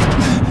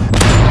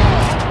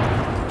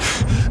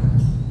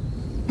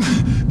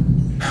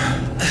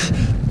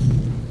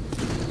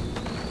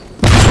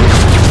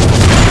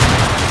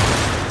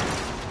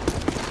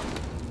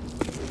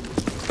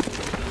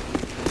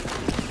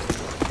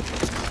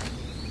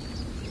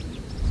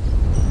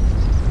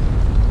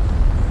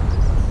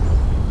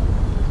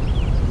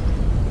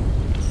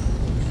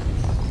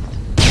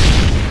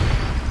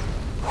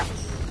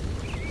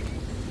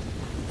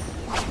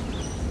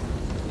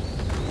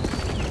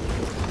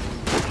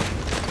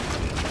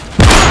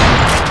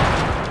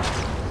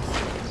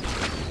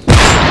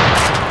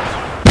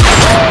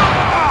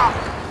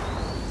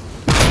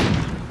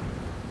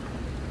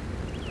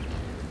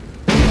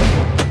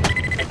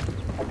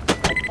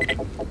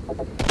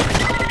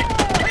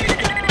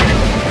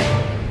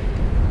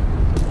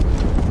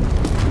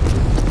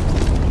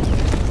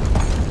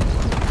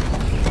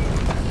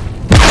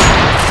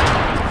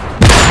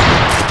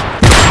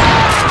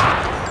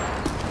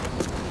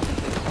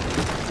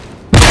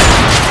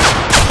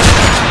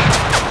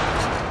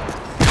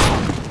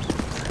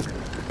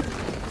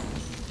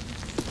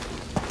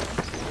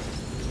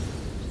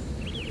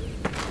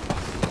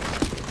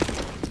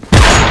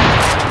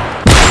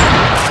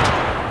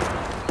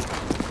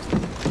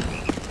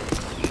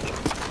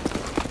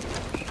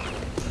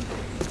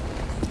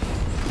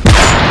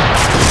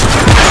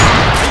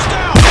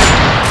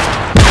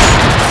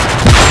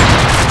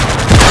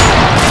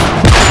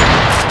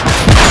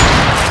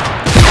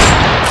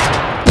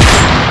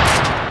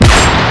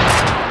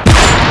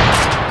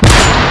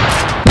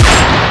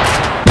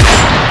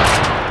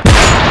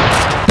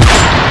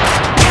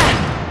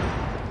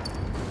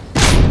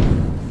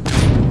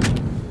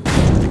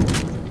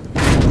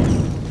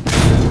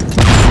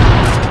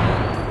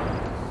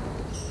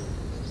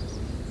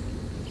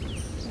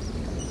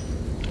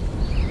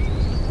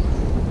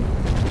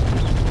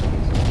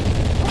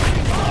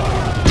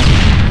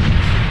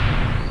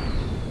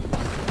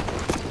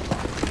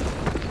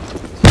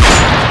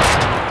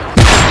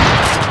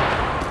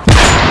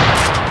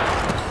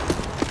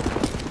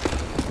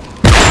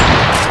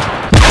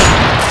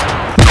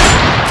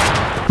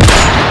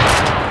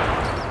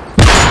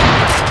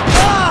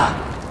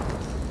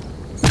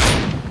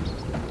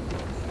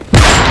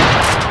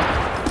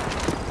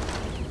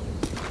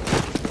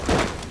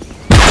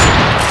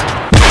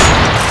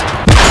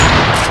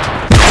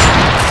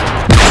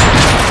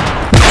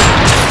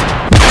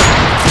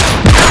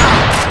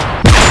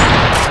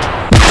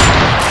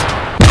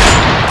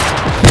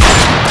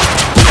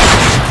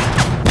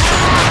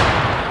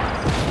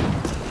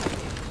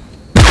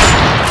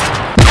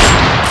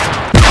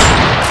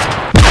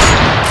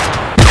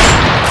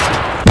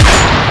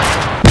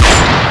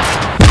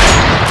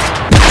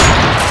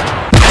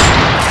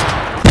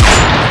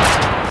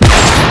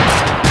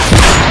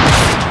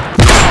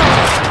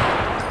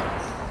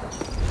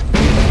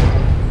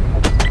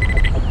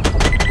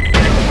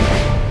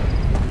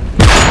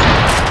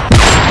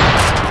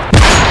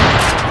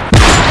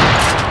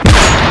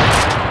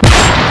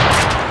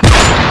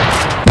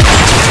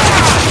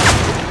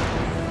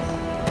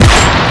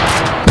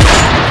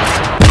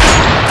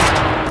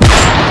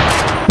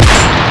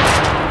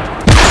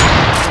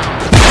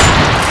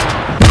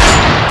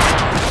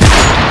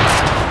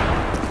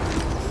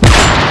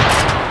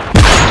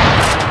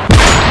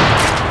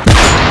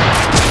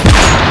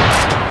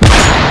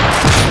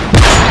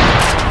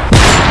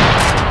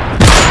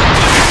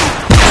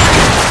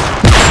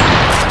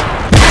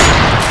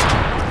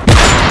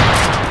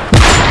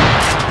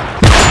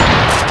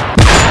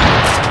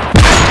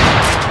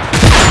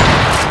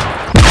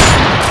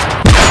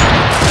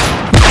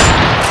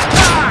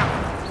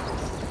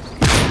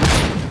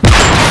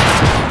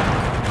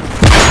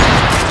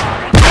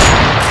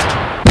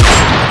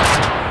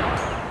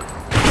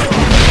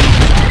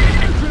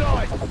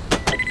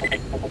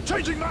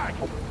 Changing mag!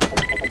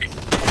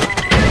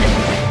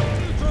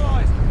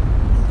 Neutralized!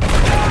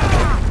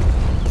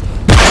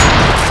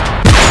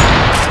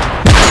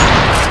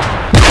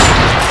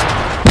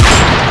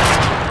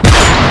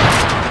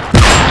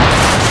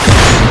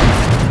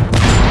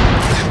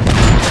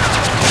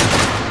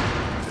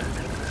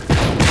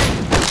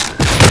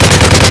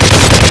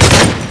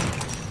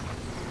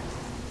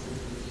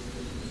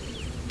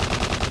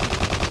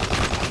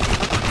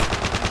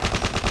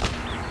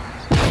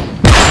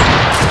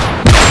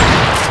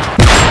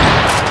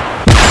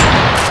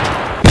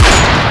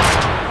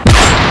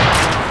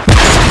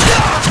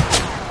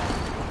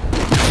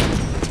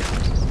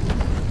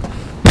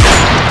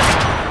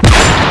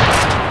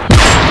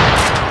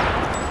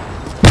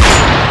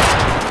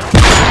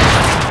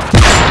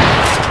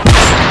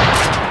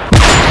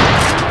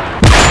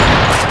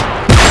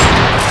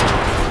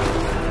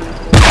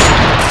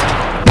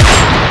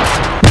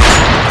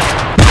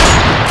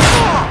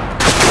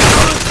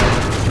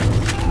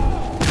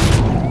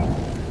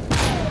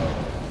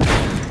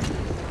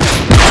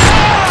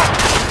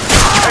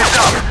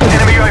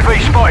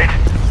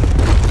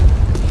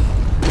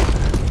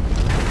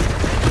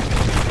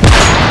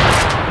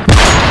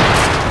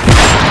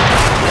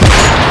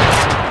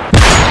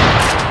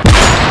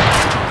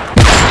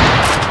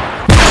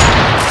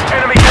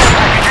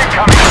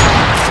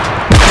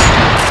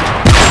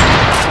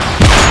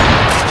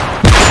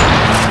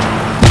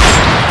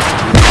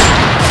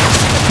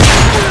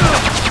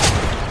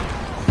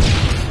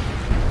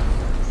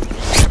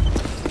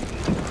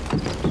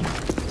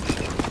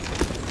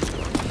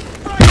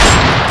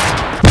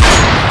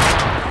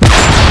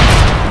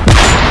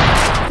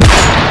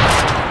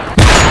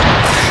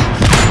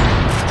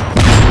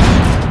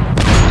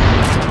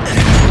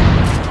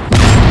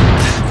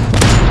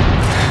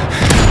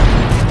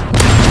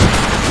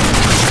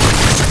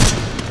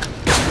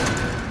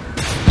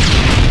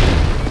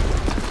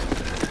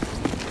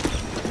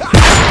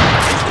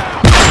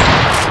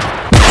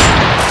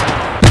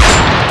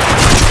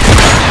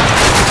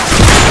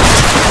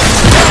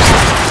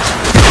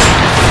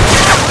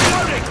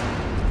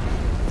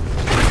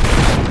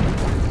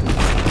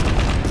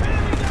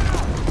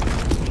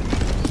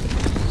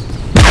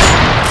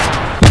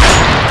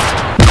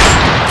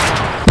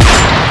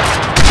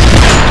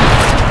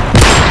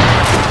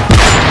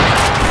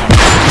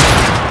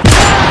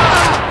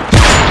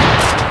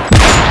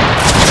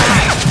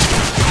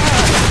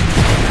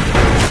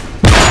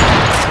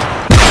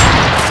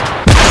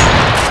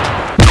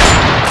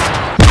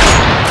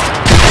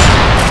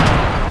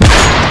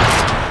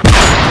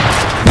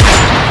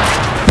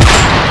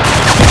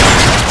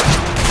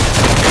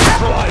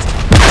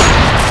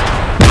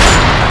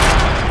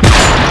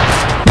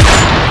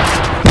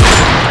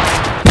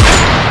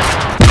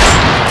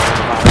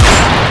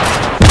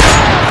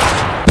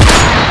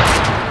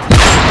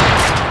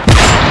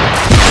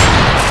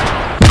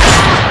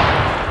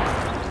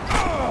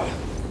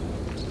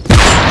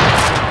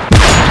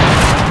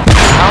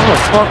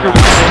 Fuck are we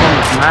playing on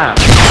this map?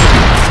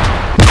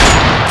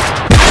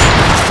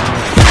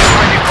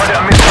 Ready for the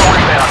missile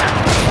inbound.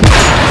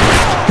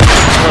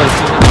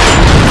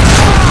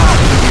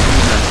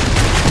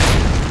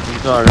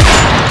 Sorry.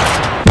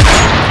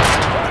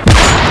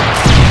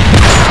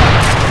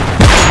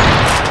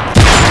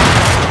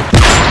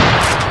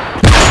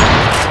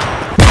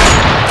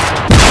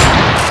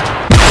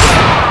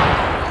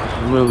 This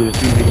is really a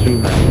CB2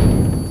 map.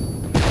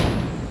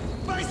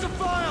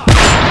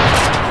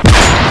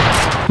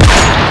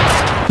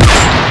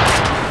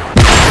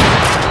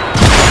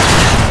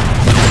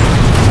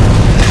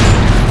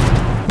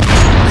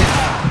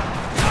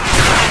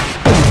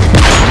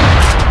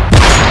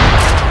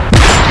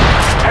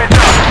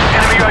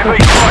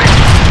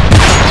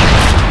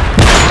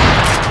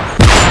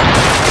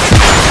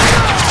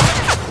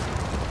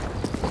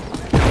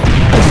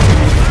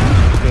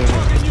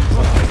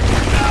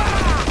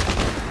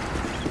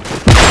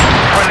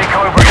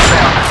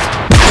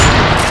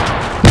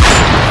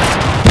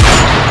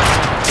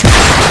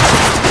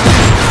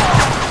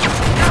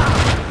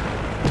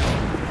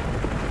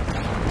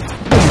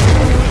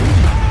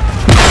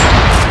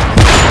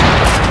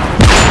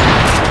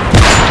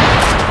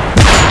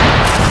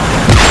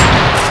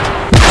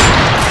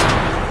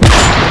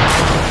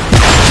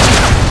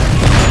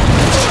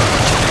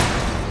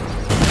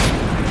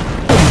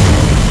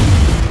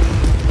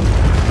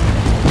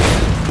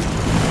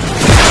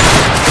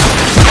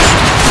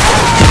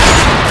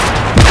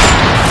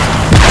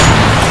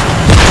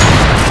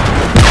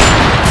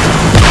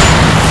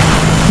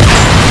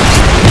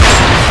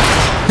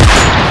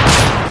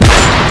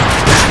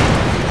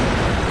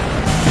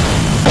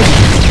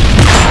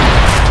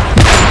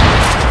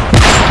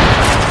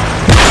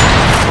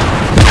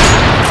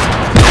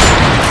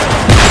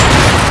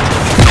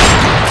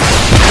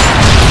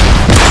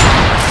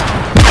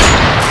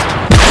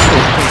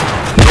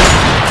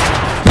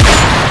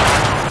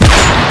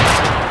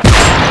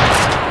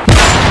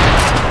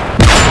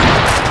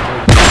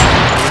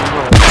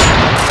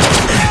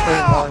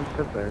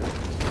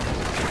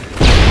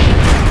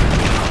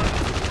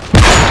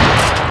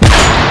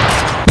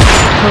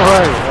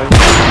 Alright.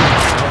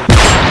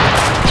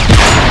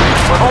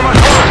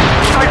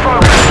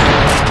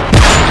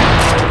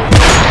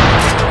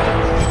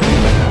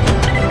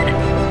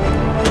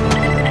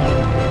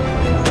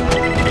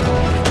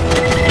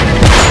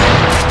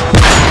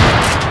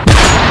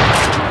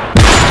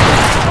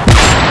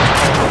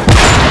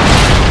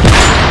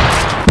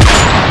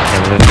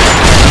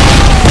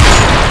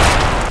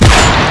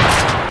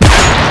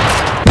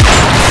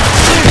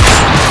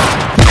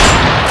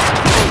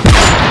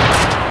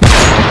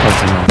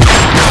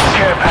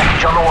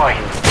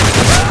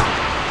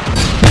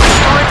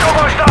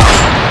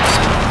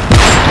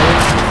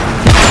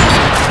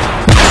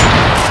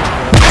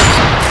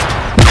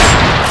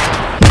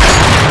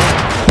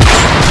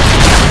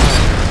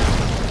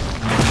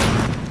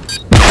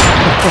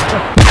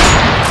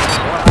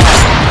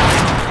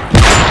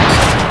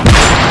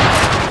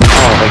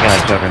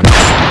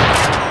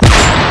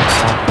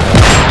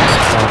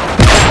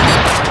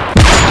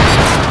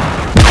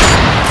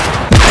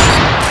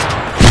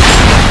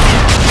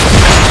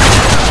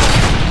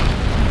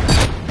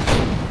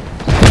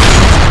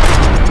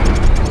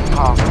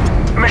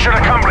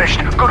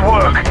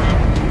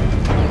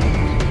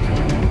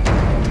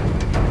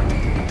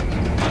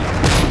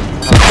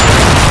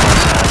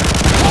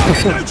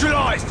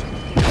 Neutralized!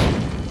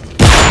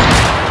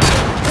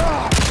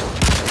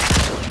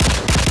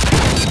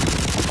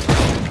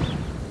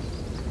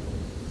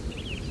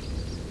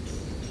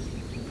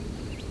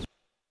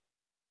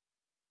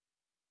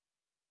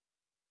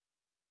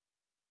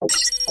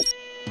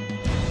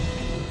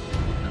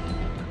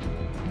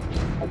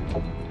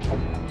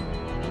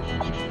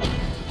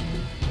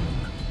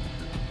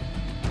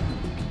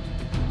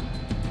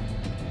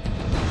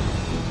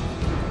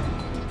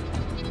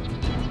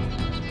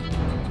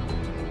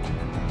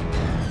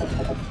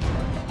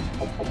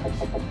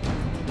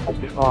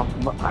 Get off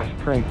my ice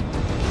cream.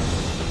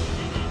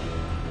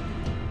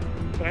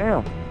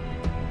 Damn.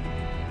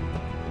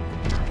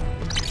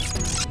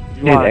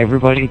 Did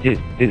everybody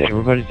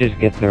just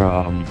get their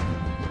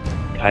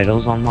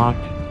titles unlocked?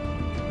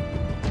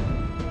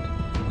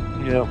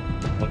 Yep.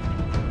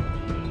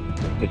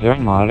 Is there a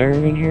modder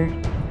in here?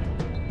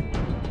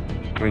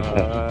 Or is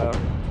that...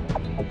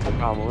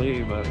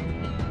 Probably, but I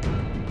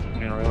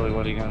mean, really,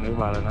 what are you gonna do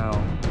about it now?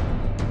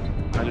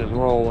 I just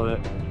roll with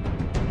it.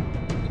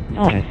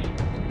 Nice.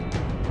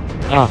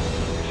 Oh,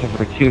 except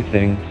for two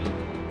things.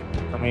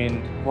 I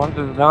mean, once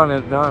it's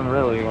done,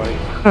 really. Like,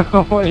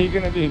 what are you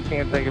gonna do? You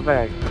can't take it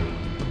back.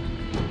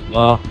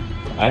 Well,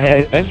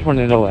 I just want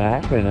to know what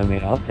happened. I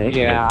mean, I'll take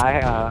it. Yeah,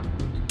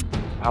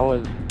 I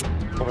was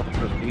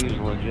prestige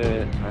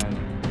legit, man.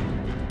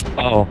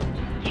 Oh,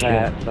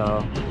 That, shit.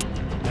 so.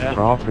 Yeah.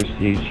 For all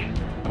prestige.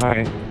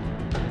 Alright.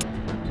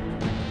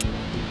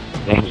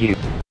 Thank you.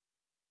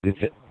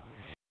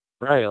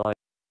 Right, like.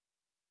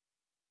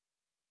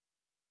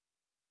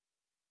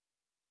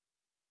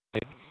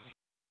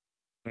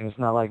 I mean, it's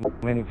not like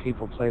many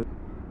people play.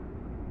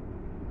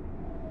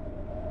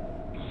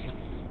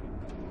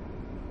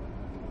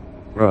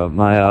 Bro,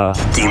 my,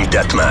 Team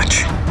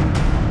deathmatch.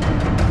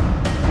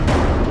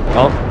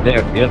 Oh,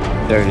 there, yep,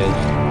 there it is.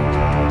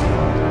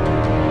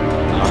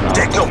 No,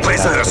 Take no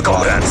prisoners,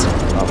 comrades.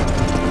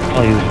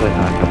 Oh, he was waiting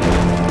on a couple.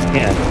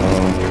 Yeah,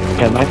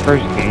 so, yeah, my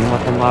first game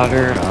with the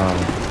modder,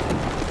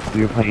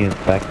 we were playing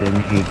Infected,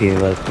 and he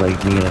gave us,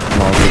 like, me and a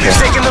small group You're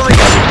taking the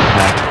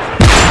lead.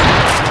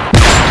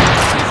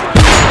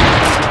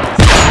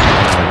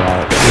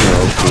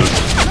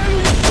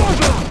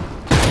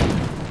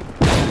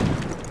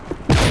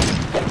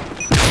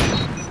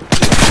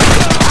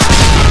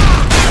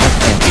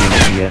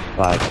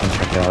 PS5, come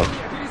check out.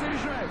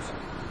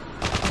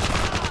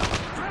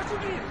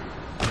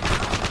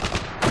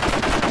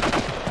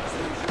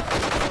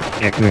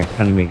 Yeah, come here,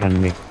 come to me, come to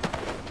me.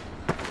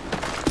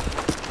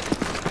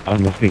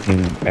 I'm the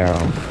freaking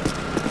arrow.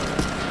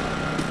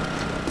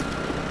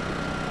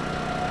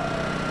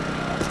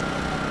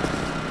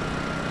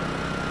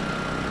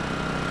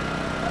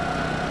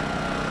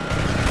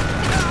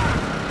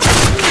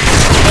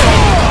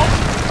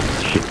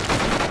 Shit.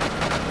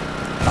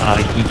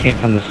 He came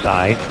from the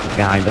side,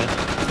 behind us.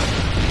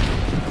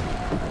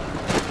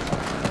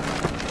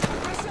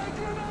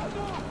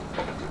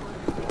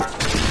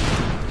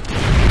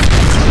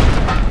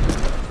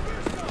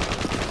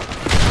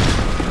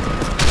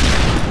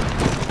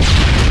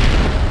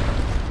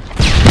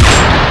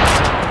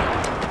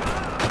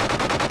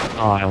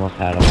 Oh, I almost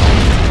had him.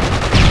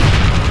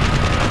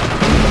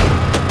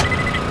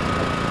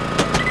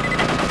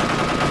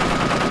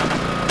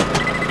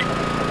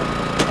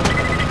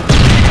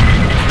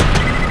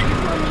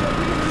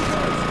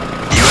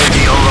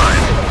 UAV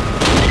online.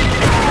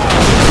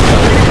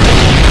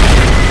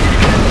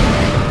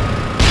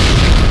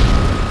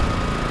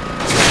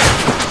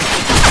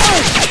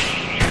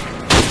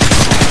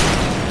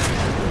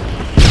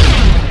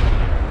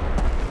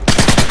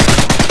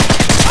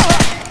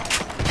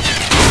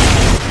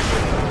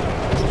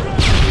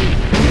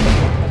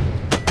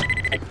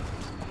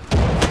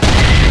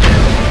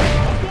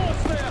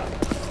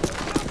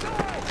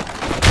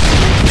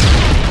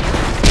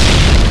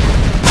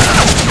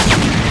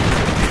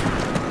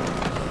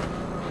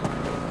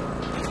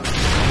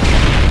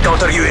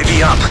 Counter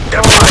UAV up.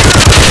 They're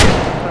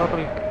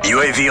firing.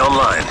 UAV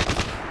online.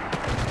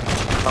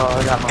 Oh,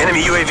 I got my.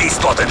 Enemy UAV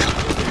spotted.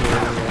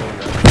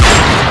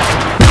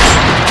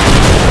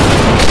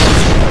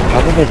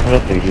 How did they put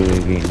up their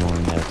UAV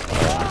knowing that,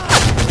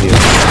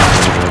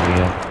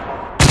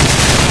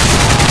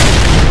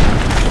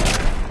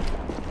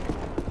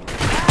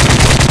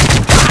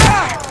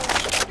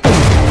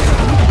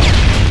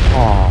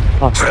 Oh,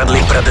 fuck.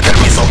 Friendly Predator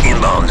missile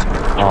inbound.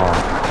 Oh,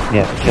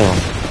 yeah, kill him.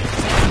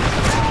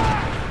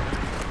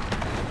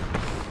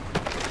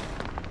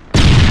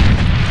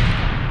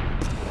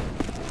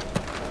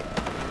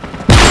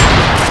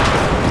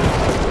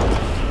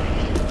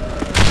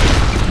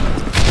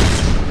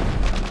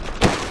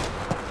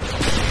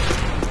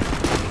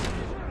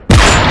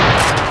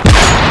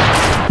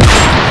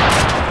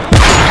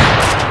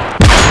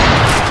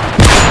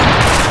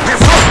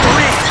 We've lost the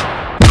lead.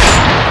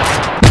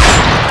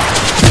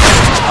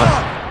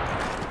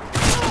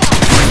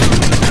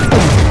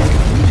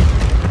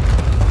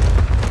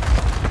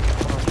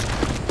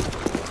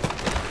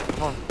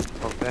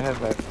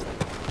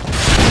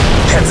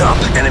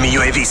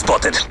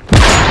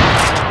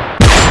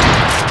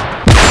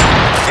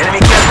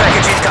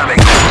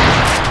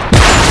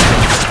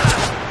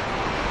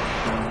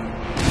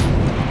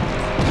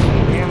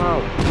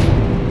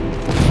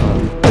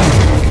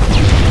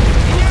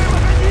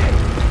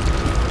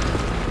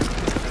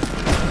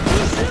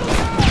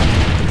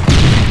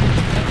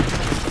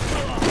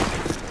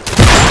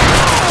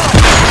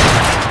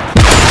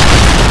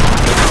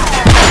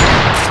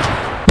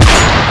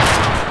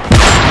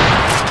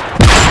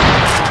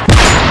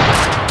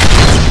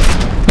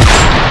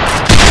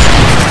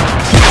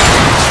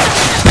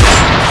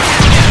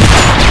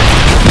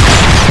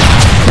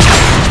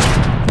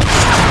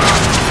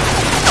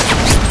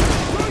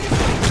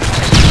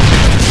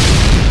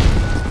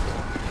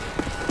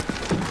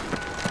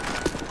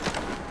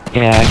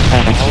 Yeah, I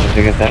kind of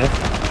figured that.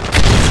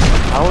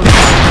 I was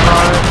talking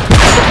about it.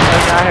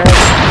 And I had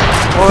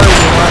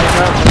already lined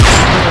up.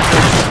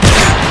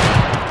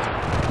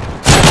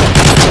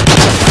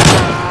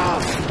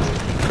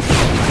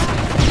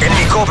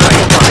 Enemy Cobra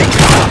incoming.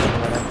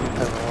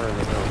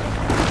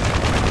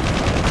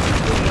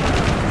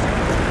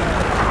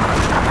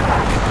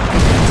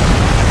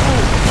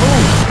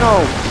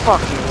 No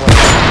fucking way.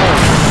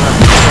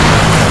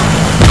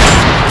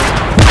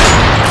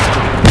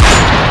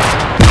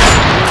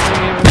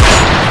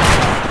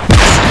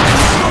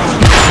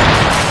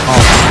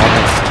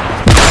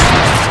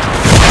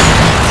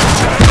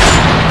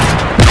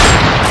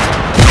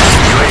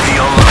 UAV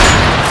online.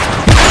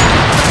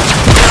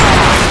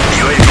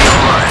 UAV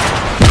online.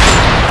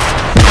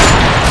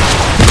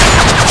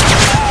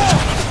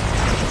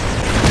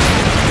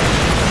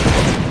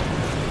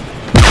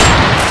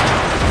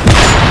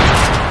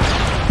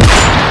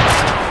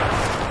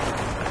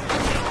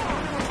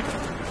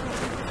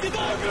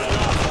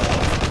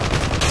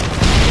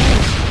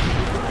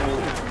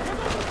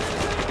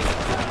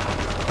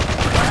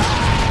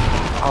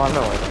 Oh, I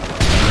know it.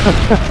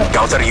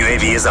 Counter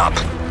UAV is up.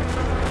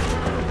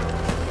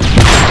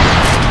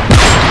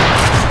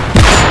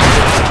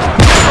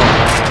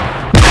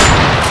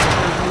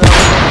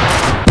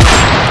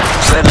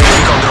 Friendly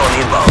recon drone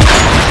inbound.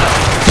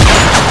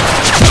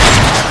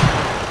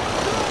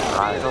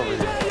 Alright, over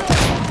here.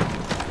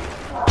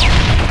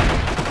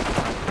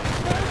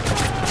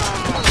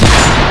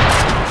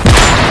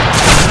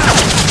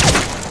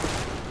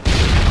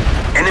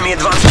 Enemy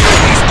advanced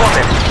UAV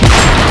spotted.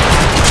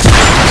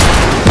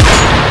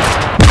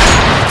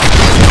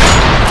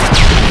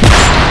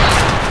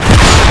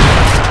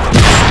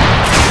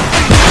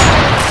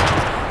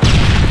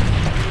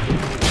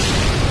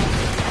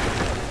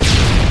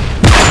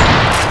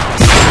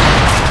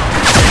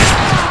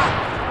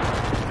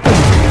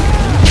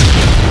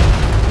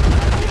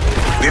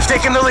 We've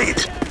taken the lead.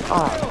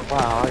 Oh,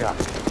 wow, I got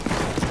it.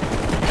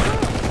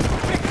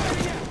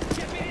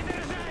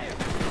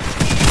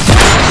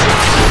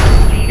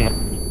 Shit.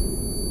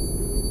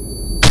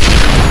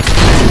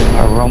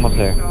 Alright, we're almost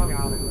there.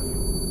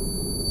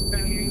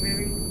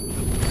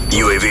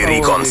 UAV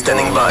recon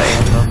standing by.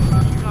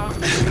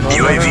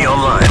 UAV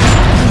online.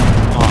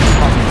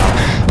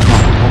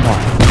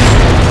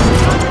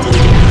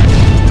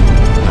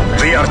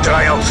 We are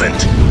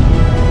triumphant.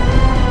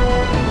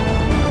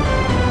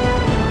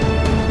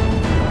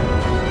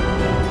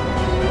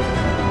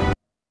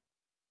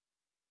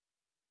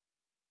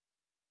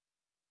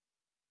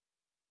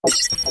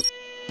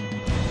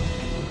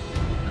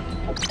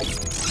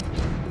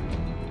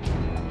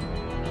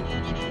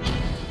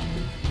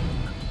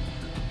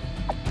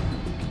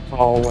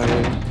 Always.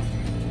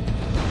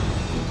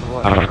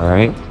 What?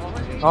 Alright.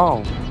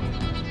 Oh.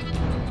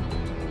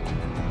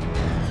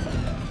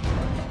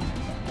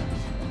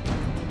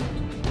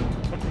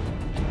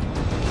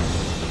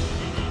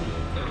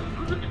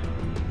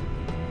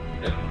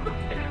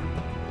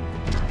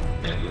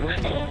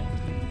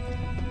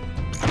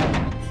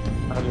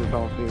 I just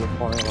don't see the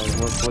point. Like,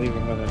 what's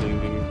leaving gonna do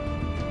to you?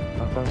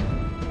 Nothing.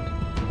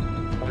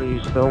 Are you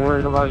still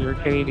worried about your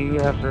KD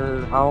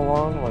after how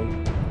long? Like,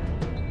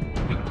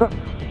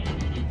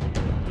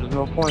 there's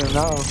no point in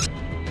now.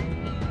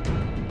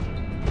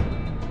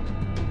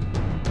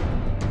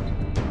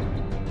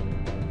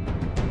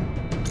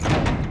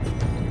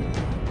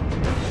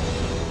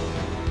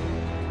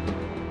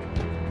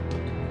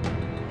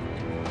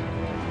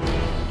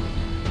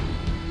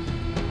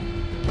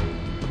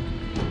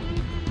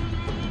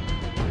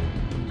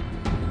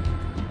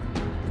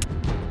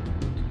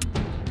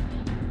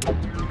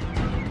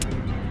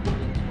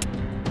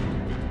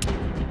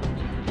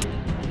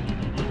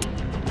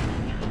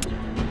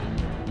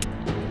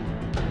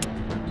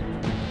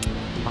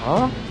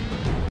 Huh?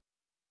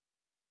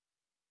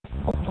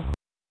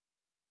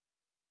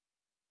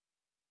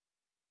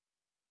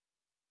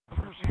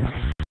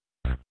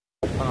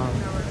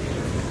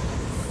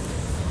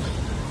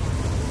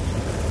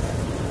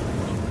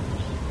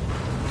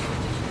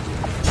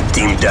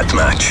 Team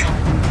deathmatch.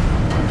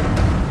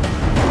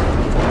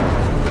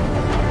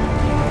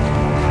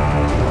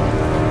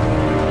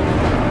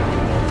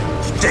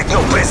 Take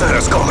no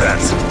prisoners,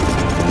 comrades.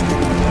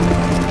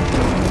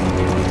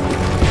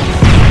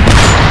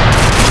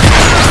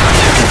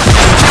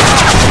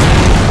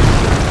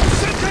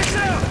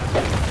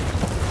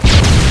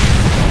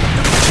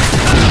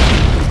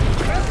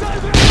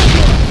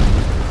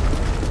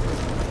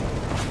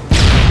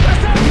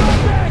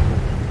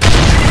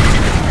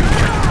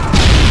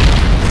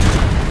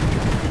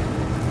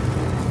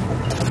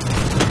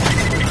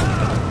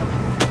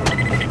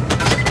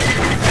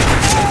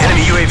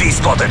 Enemy UAV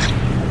spotted.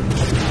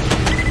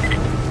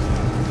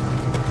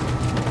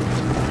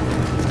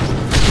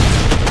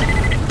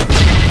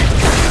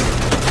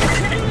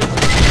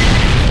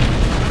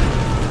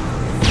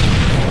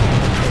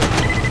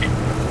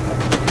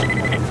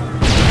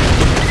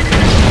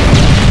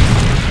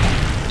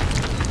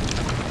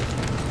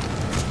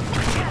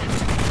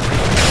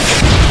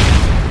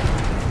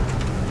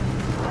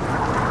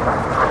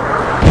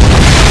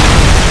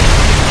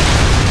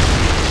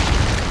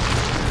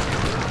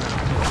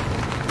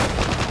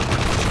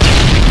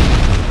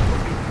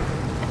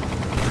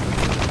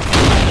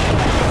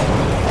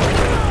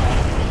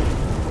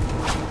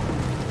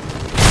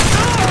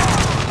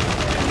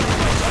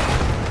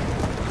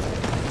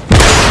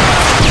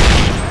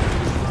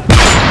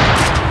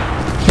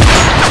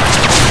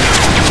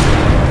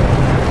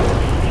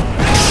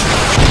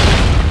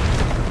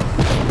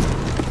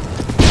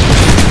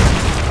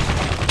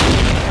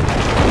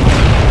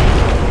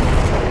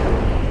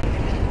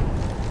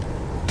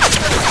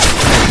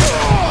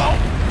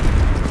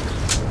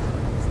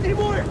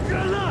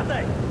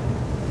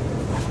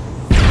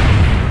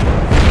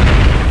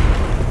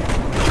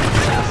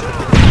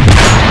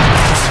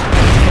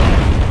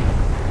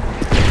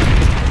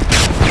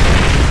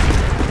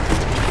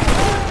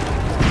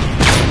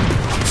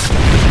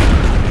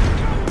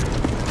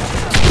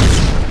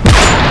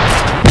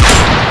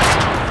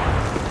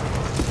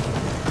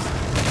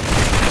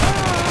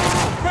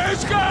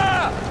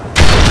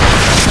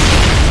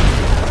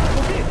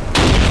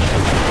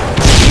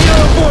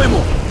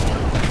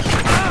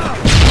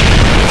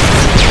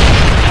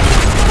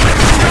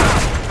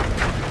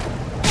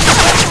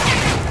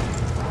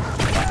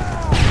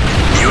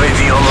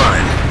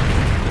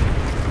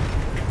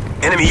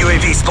 Enemy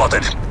UAV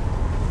spotted.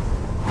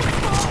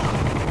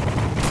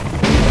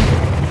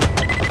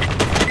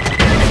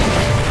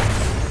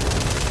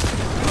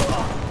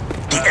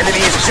 The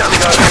enemy is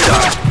jamming our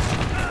radar.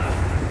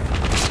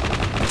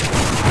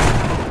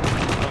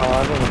 Oh,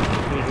 I didn't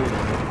see you.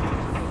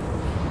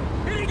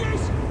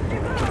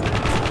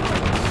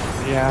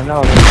 Yeah, I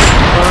know. There's a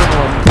third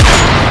one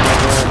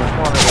over in the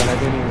corner that I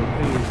didn't even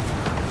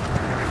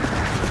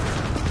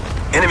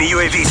see. Enemy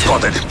UAV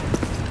spotted.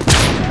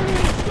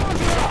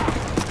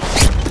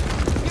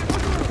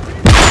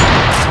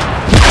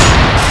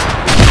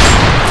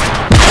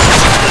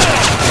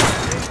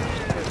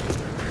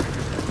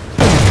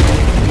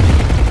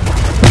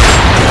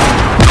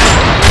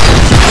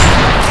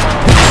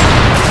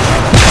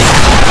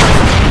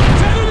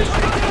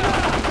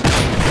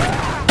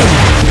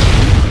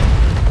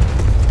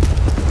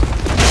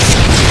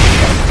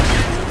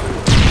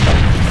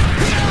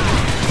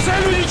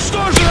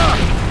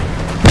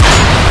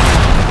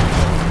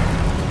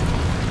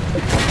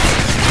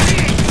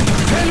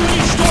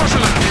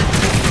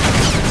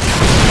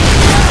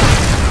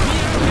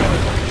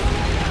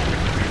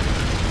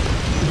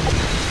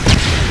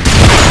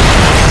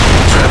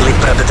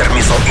 Predator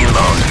missile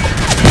inbound.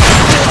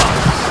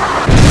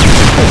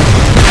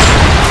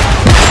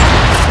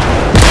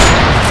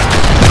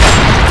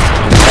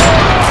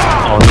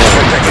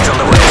 Care package on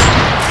the way.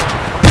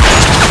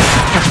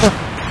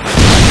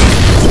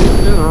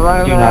 Just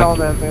right around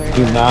that thing.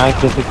 Do not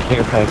get the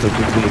care package,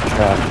 it'd be a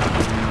trap.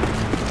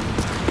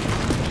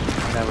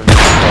 Never did.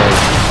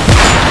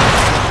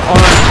 Oh,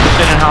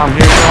 understanding how I'm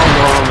here,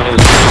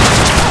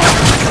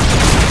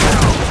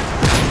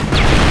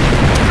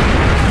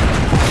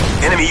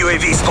 Enemy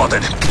UAV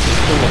spotted.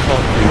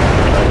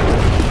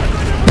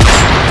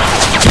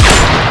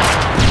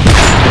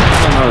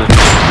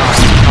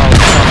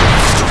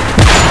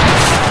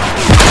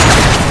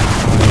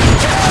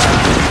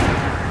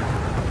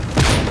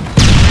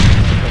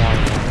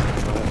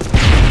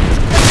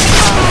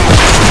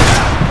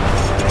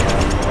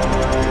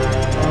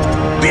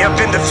 We have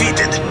been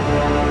defeated.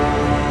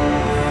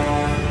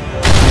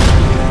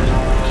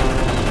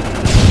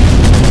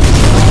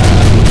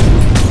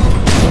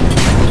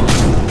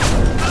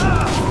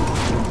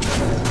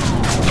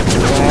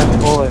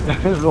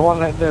 This is the one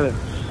that did it.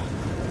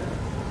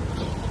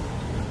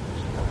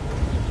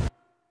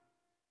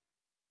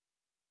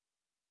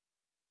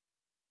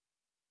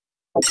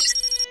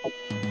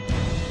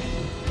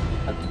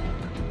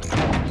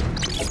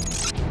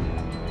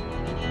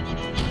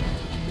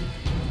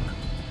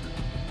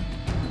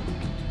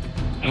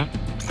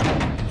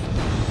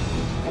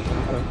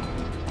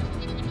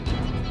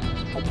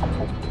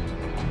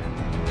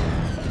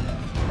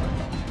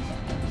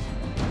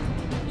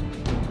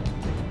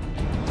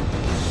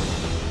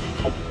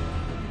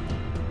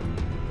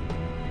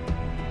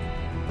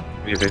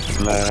 Get it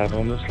slide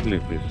on the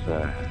slippy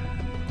side.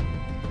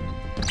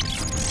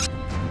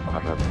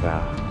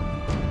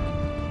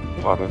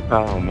 What a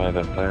down,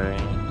 matter thing.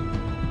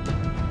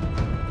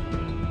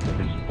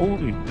 It's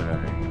booty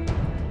thing.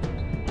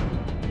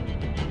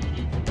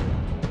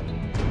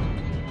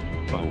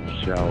 Oh,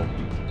 shelf.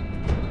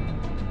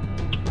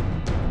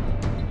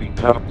 We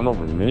talking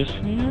over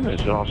Michigan?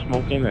 Is y'all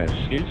smoking that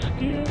shit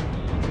still?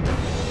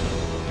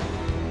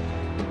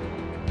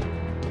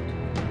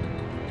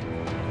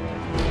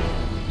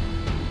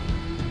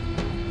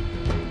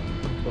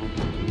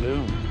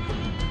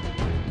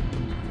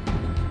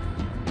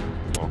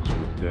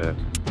 That.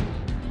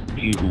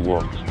 He who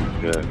walks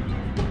with death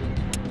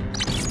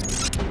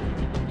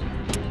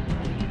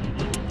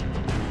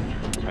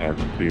has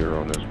fear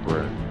on his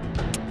breath.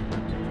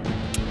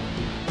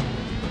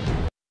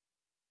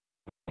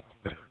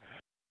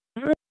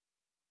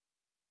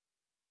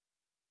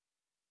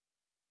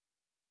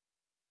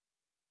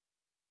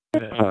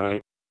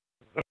 Alright.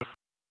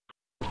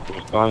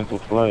 It's time to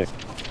play.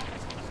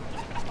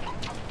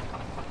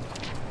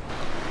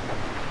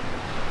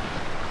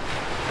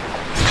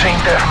 Team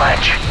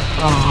deathmatch.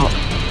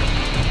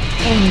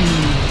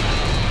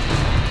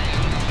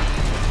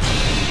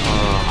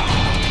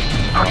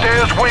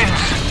 Proteus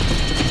wins.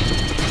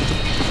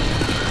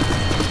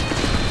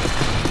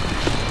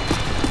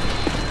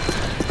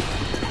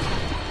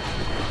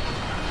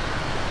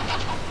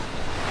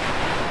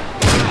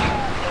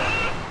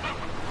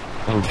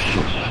 Oh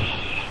shit.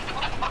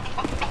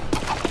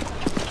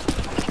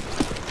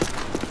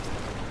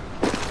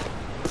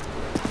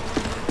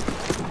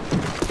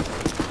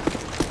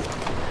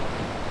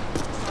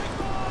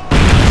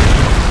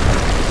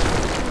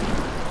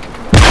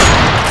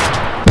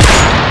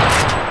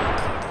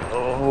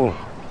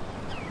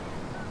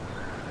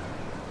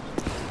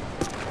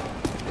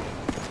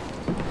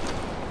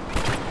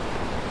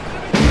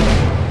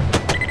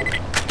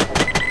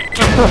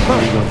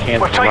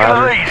 We're taking the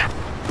lead.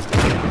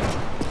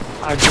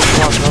 I just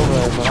walked over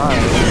there,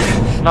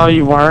 but no,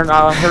 you weren't.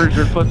 I heard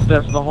your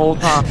footsteps the whole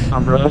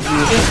time, bro.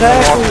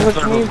 Exactly,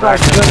 which means I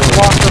just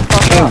walked the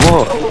fuck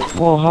out.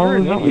 Whoa, how are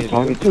we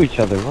talking to each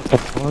other? What the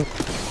fuck?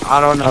 I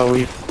don't know.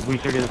 We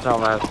figured this out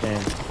last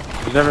game.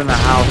 He's ever in the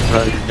house,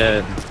 bro. You're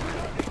dead.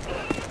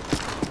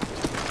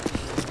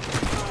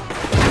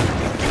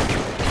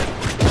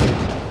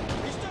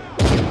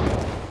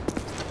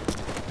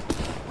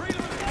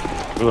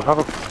 Well, how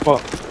the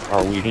fuck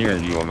are we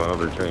hearing you on the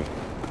other team?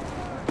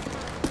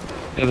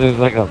 Yeah, there's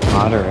like a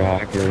modder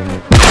hacker in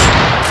it.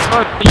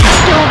 But you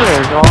still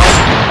there, dog.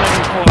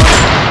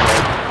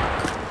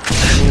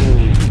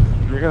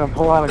 You're gonna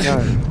pull out a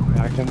gun.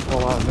 I can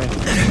pull out a gun.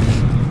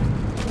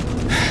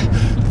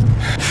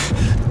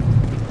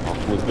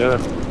 Off with that.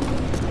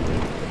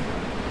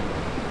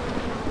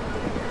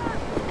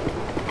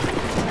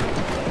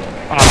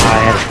 Ah, I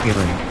had a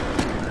feeling.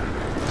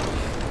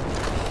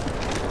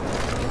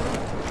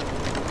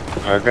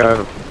 I got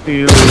a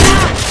feeling.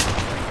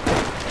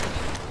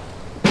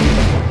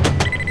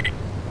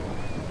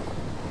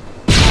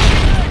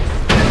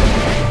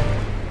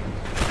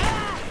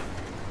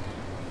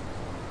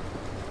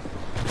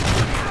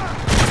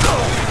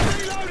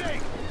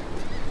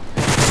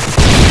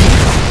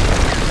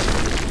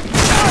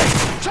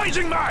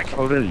 Changing back!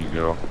 Oh, there you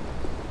go.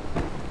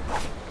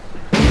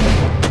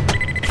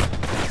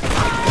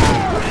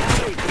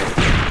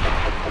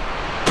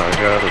 I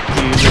got a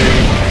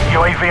feeling.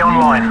 UAV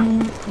online.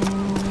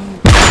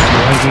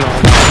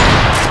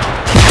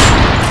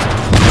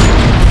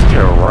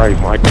 Yeah, right,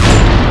 Mike.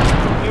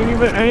 You ain't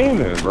even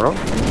aiming, bro.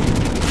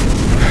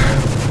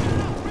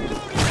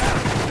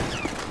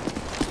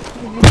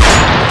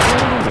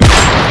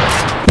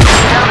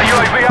 Down the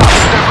UAV up.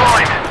 They're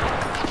blind.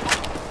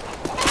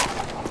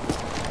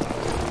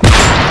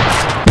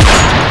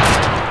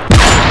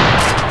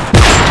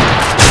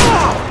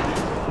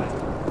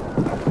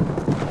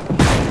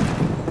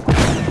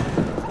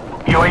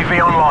 UAV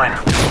online.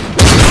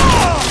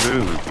 This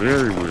is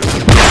very weird.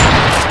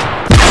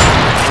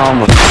 I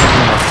almost killed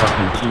my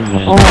fucking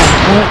teammate. Oh,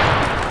 what?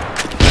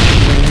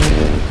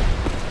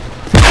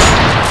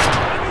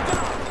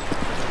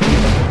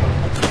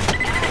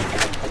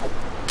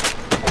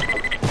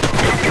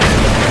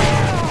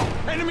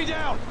 Enemy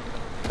down!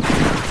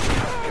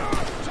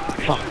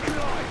 Fuck.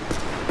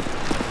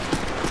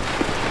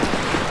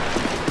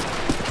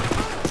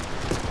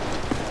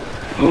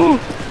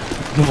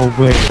 No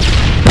way.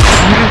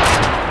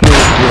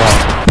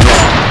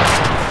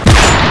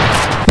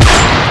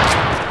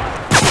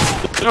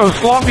 Yo,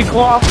 sloppy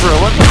cloth, bro.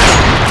 What the fuck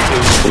are you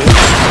doing, dude?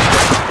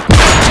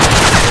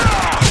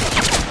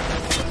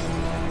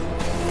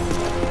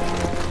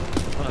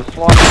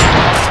 Sloppy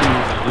cloth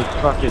dude just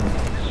fucking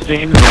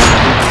standing there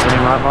and just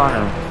ran right by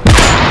him.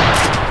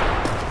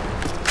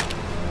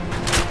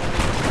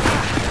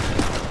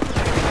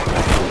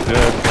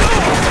 Dead.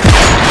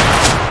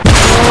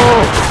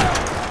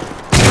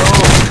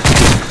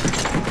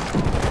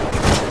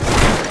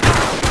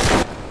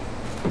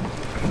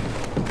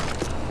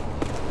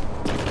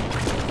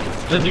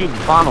 This dude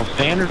final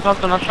stand or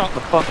something? I shot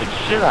the fucking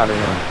shit out of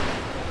him.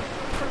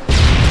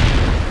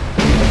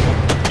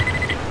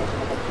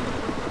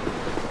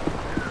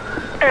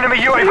 Enemy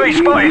UAV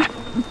spotted.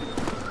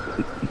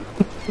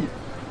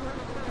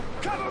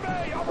 Cover me!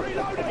 I'm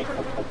reloading!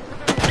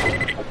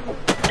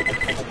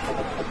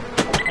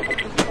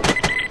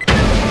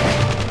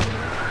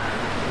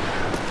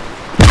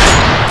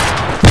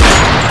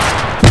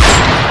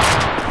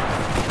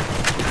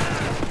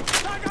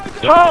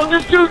 Oh,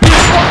 this dude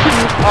just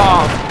fucking...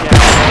 Oh, yeah.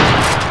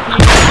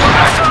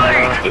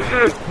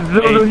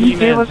 No, he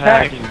gave us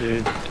hacking,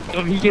 dude.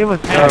 No, he gave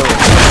us hack.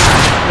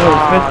 No,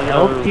 press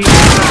LT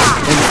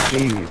and B.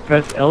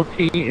 Press LT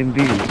and B.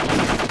 No,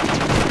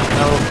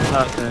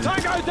 nothing.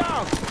 Tango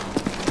down!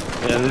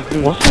 Yeah, this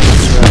dude What? was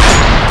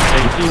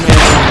hey,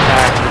 teammates on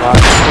attack,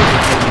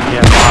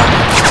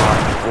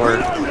 or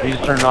he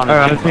just turned on his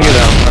Alright, I'll take it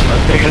out.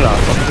 I'll take it off.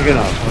 I'll take it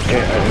off.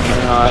 Okay,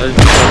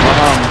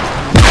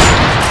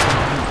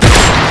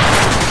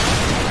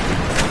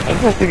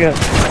 This is a I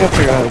gotta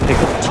figure out how to take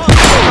it off.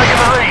 Taking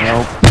the lead.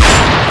 Nope.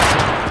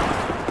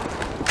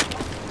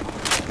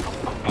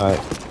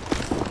 Alright.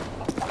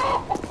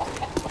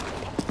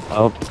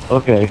 Oh,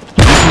 okay. You can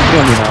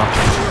kill me now.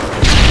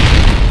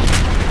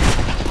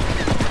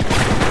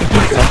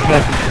 That's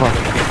back to fuck.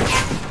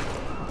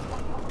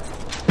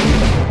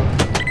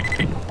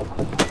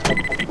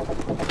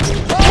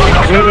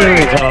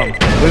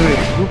 Wait,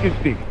 who can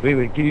speak?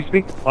 Wait, can you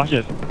speak? Watch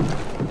this.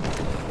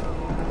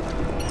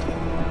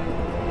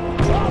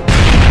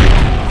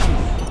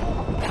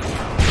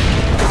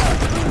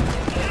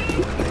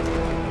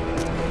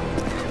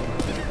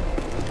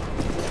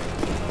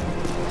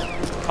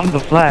 I'm the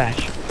Flash.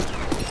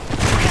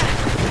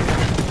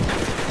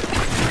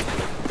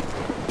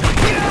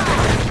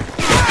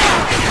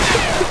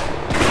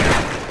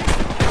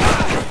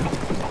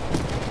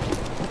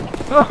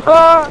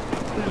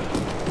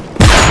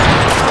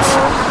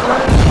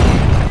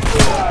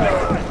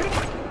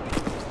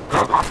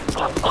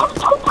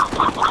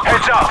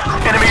 Heads up.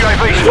 Enemy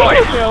UAV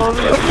spotted.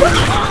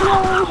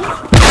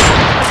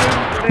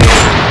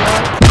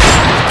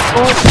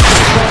 What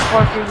the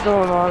fuck is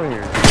going on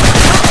here?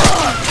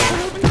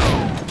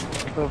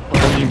 How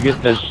did you get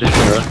that shit,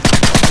 bro?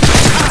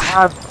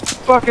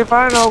 Fuck if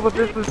I know, but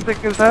this is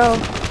sick as hell.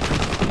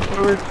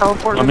 We were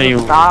teleporting in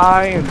the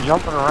sky and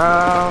jumping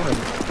around and...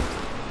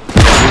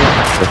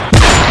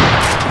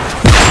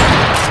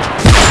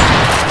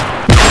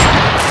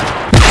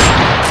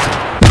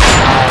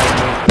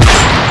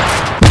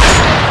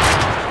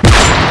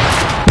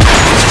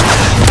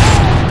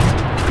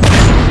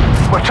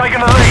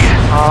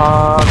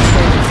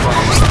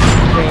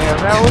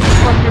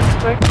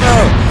 stick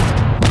though.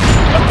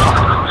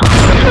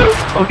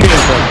 Okay,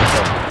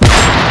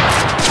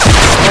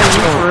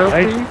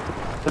 Really?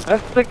 That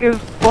stick is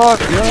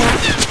fucked, yo.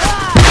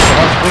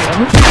 wait,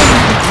 I'm just gonna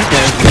you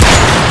guys.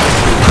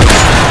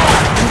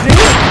 You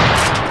did?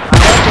 I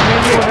had the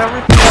menu and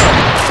everything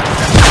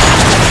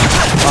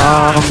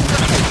else.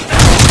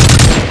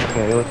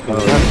 Okay, let's go.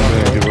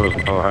 It was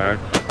no hack.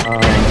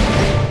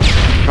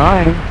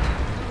 Trying.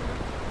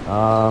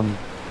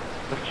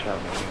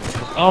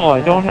 Oh,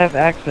 I don't have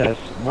access.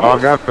 Oh,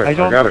 I got it. I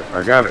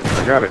got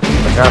it.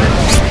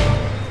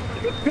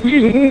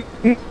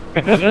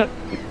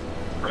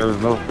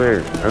 There's no fear.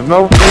 There's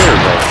no fear,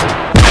 bro.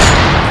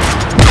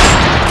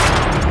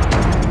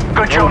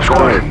 Good job,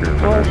 squad.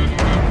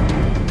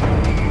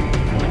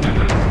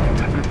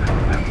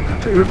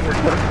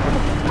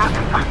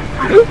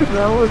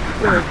 That was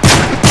sick.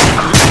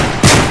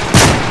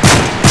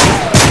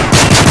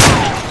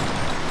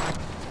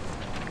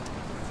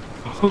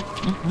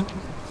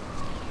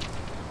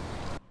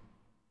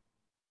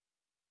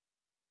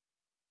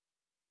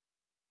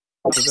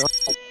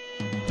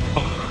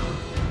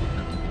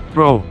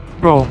 Bro,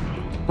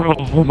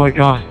 oh my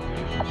god.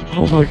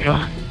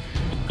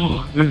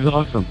 Oh, this is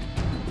awesome.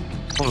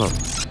 Hold up.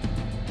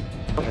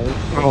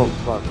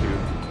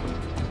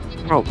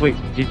 Bro, wait,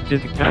 did the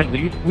guy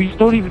leave? We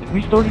don't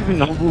even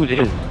know who it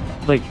is.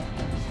 Like,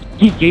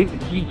 he gave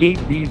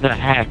me the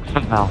hack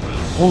somehow.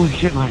 Holy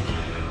shit, man.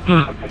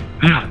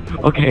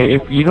 Okay,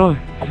 if you don't,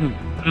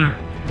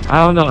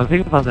 I don't know. I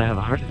think I'm about to have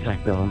a heart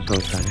attack though. I'm so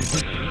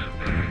excited.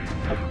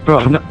 Bro,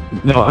 I'm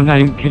not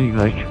even kidding.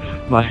 Like,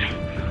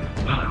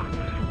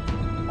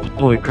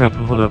 holy crap,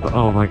 hold up.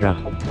 Oh my god,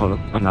 hold up.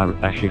 I'm not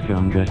actually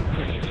feeling good.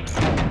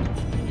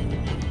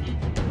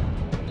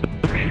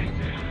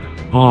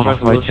 Oh,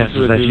 my chest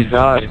is actually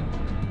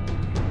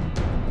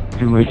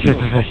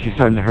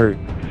starting to hurt.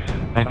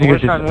 I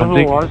think I knew who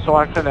it was, so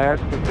I could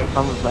ask if it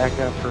comes back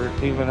after,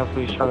 even if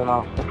we shut it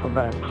off, we'll come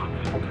back.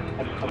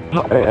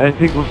 I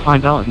think we'll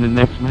find out in the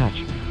next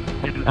match.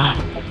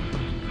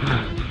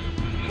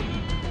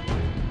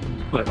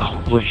 But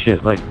holy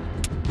shit, like,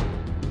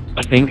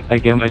 I think I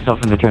get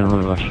myself an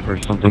adrenaline rush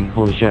or something.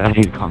 Holy shit, I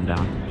need to calm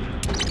down.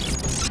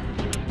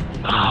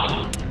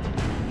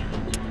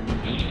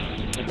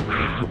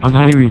 I'm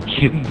not even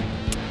kidding.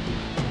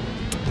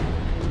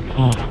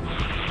 Oh.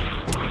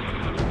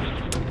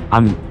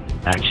 I'm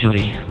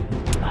actually...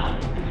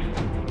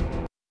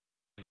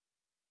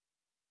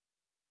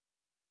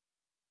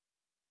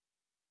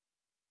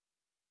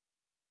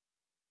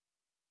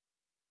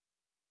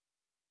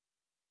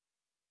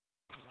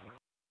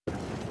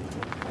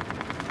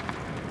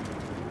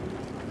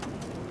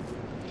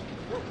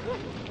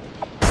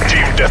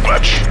 Team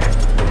deathmatch.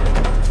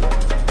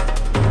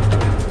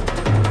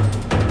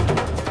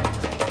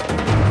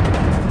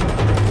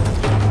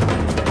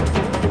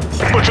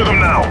 Butcher them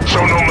now.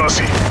 Show no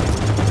mercy. I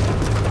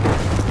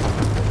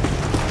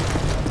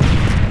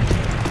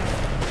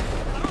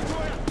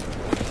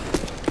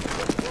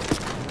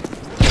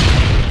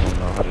don't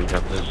know how they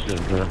got this shit,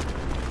 bro. We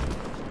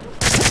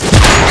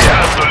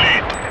have the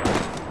lead.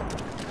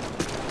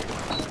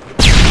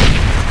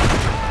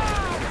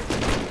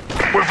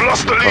 We've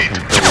lost the lead.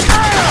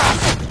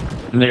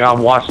 Nigga, I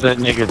watched that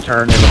nigga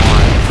turn it on.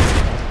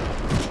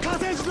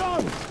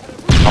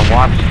 I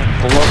watched him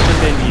pull up the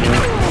menu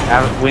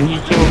when he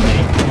killed me.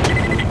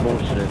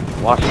 Bullshit.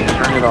 Watched him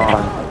turn it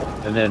on,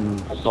 and then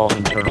saw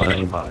him turn on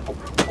anybody.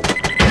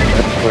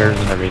 That squares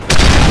and everything.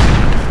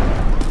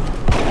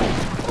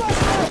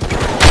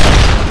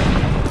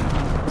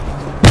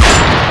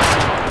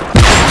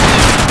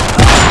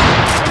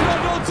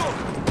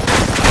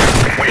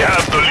 We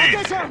have the lead.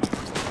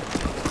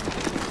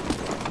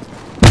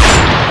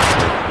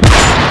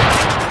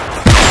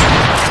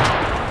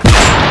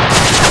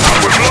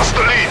 We've lost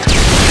the lead.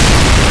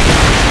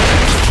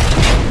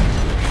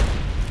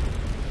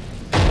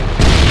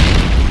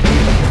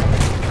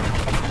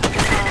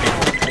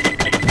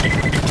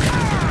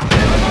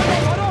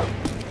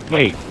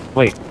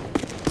 Wait.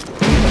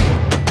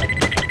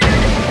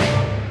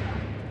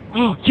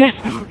 Oh, yes!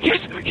 I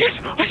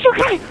still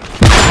got it!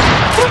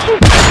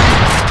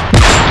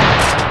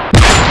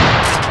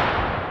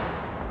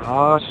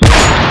 Oh shit.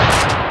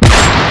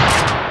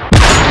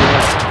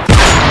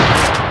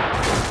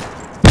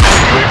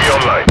 UAV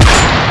online.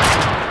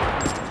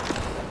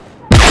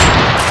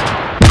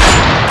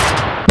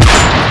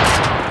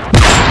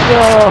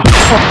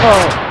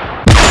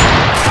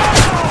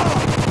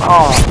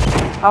 Oh,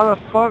 how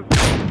the fuck?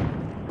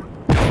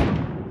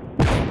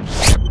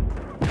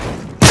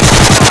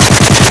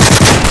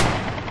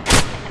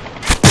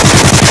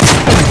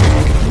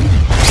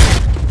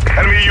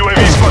 Enemy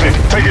UAV spotted.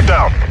 Take it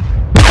down.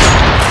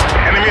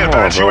 Enemy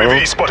advanced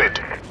UAV spotted.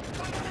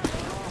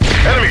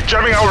 Enemy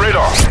jamming our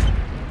radar.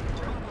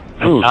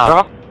 Dude,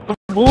 stop the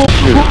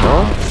bullshit,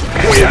 bro.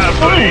 We have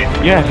the lead.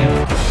 Yes.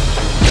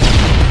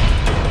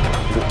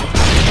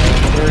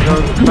 There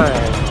goes the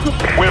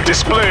flag. We have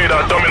displayed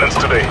our dominance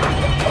today.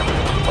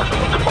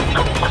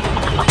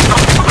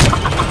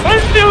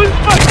 Let's do it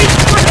fucking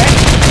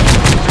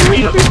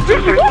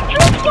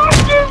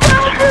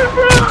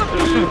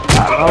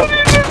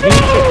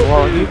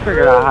you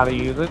figured out how to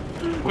use it.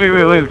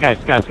 Wait, guys,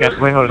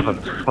 wait, hold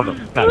on,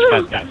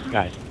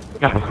 guys,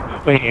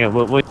 wait, yeah,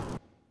 wait.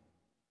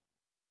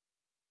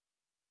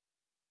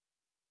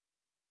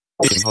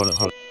 Hold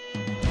on.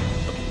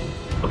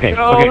 Okay,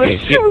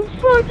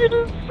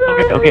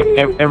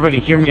 everybody,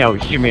 hear me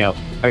out.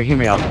 Alright, hear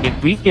me out.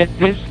 If we get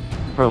this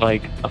for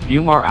like a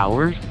few more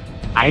hours,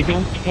 I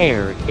don't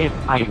care if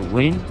I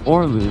win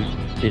or lose.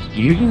 Just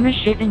using this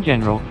shit in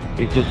general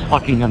is just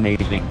fucking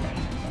amazing.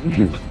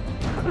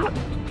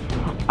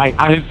 I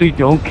honestly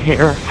don't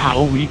care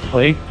how we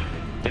play,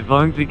 as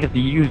long as we get to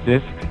use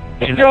this.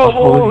 And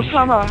Yo,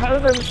 time out. How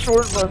did that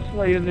short bus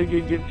play a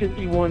nigga get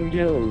 51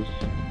 kills?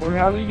 Or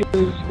how did he get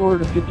his score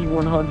to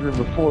 5100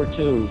 with 4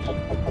 kills? I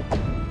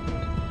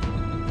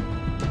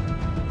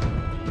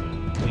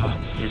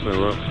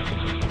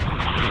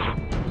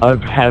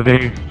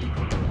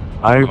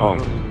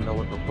don't even know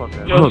what the fuck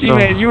that is. Yo, see,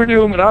 man, you were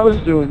doing what I was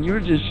doing. You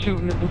were just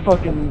shooting at the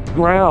fucking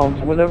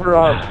ground. Whenever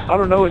I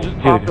don't know, it just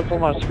popped up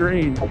on my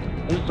screen. I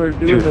just started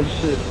doing that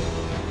shit.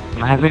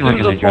 I'm having like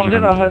an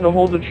adrenaline. I had to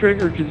hold the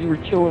trigger because you were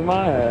killing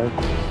my ass.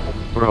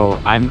 Bro,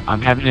 I'm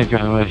having an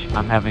adrenaline rush.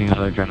 I'm having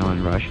another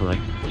adrenaline rush. Like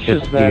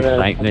just the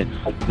excitement.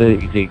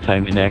 The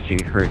excitement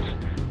actually hurts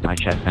my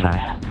chest, and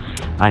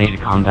I need to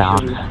calm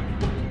down.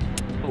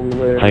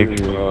 Like,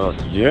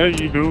 yeah,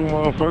 you do,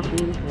 motherfucker.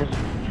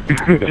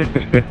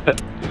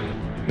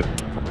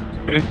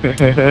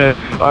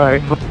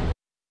 Alright.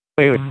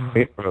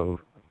 Wait, bro.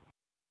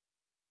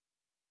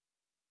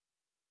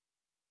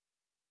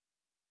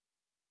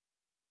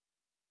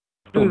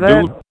 Do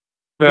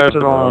that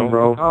on,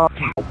 bro.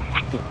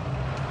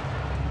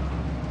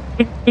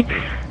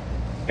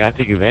 Gotta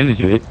take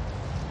advantage of it.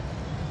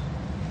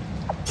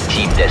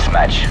 Team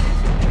deathmatch.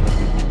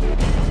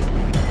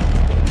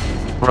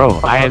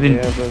 Bro, I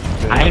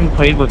hadn't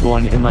played with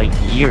one in like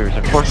years.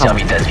 Of course I'm.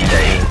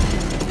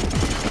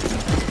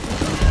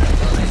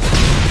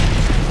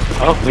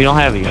 Oh, we don't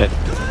have it yet.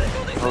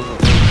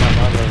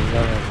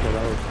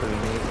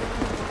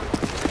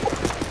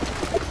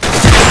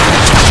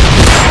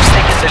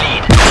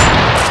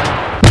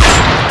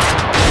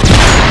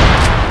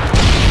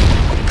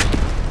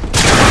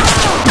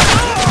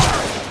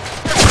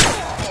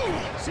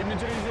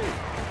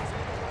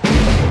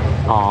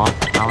 Aw, I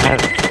don't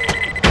have it.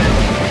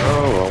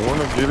 Oh, I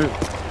wanna get it.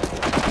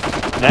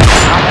 That's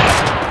not that.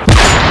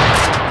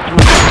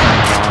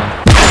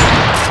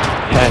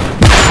 Yes.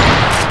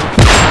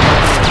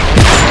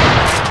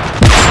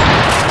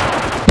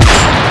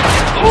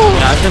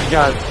 I just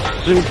got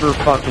super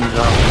fucking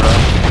jumped, bro.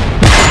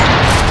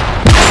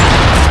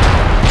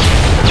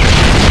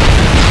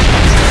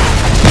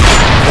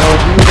 Yo,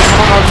 you need to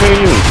come on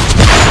menu.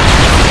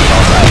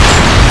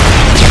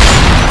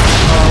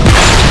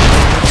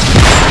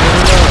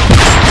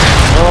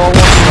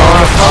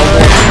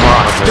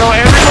 Yo,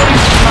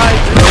 everybody's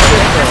sniping.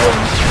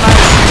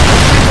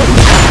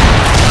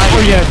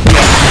 Oh, yes.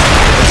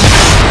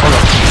 Hold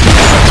on.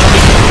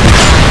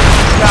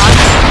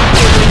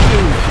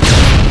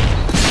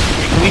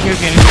 Can we hear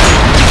again?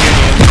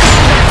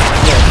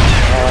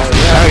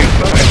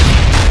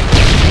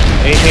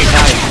 Hey,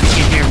 guys,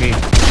 you can hear me.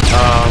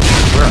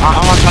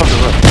 I'm on top of the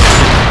roof.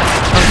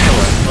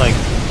 Like,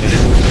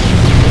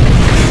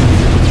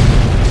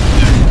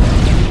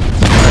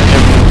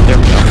 there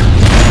we go.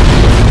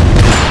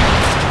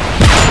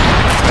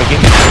 Give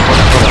me hold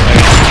on,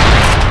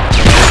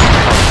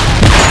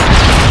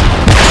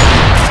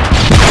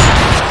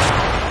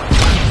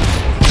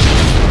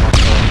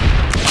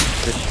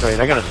 Straight.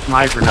 I got a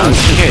sniper now.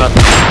 Shit. Yeah,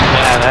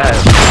 that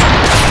is.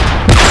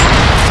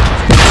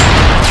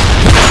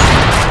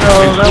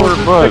 Oh, that was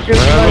bus, man.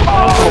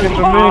 Look at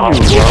the menu,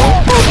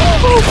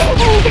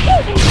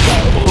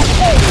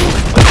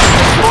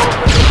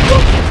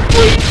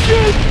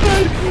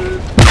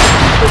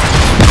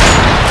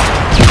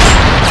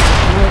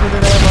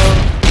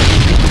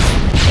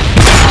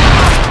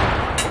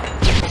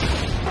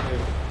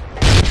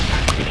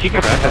 She can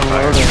wrap that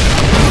fire.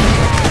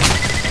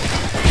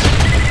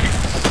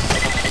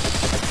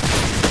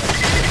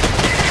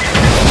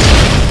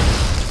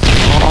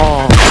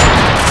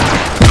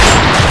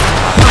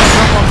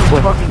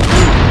 Fucking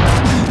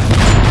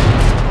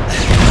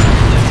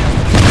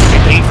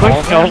quick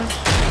kill.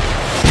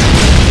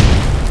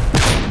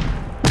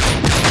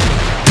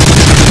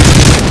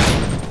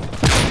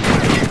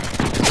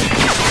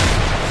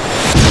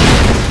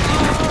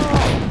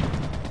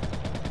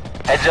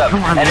 Heads up,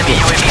 enemy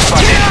UAV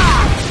spotted.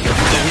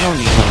 You don't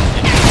need one.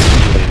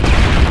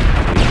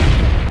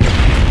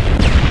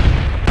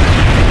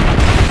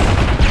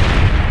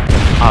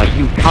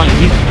 Oh,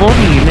 he's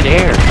floating in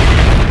midair.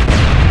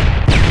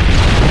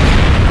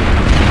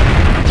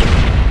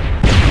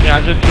 Yeah, I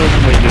just showed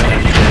somebody doing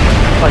that shit.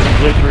 It's like a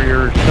glitch where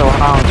you're so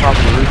high on top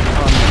of the roof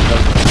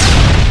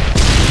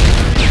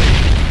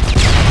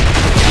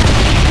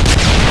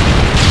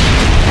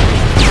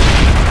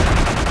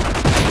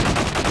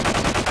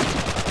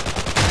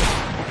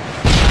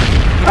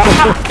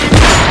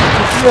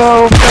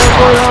Yo,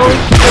 fanboy, always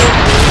shit.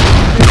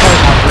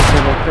 I'm just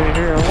gonna sit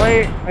here and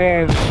wait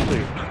and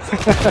sleep.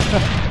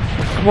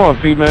 Come on,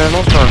 P man,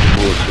 don't start some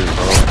bullshit,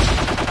 bro.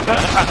 Okay,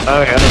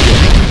 I don't get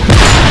it.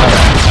 Alright.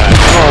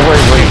 Oh,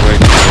 wait.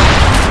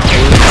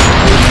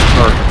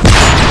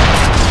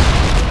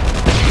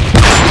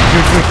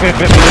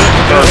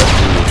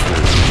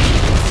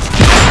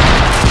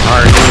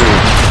 Alright,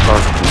 start.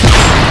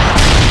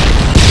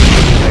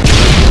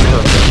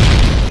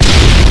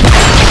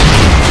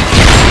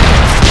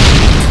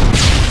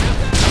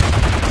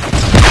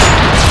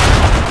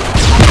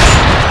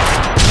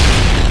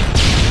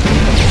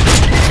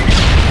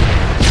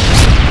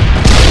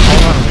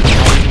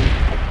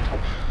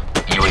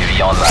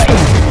 Online.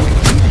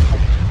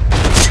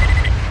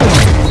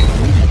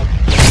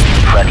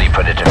 Friendly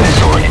Predator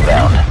missile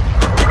inbound.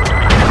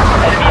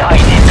 Enemy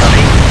height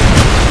incoming.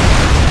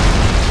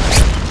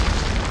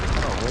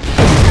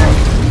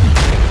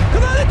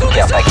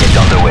 Care package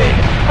on the way.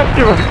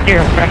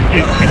 Care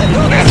package.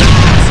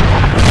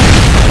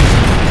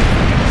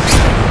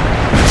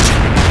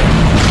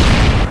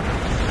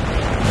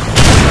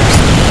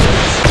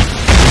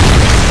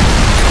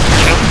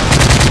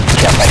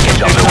 Care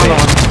package on the way.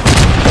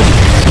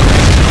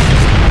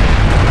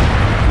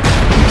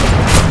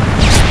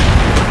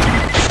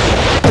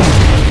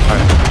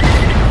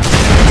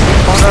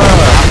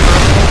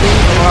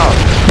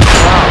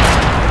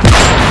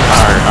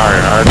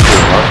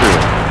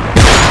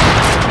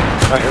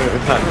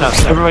 Stop.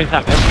 Everybody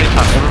stop.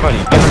 Everybody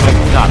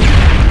stop.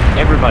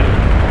 Everybody.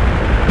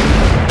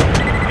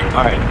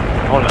 Alright,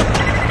 hold on.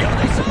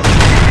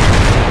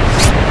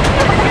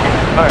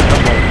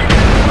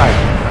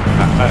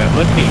 Alright,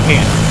 let's see,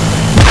 hands.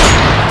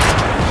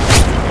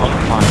 Hold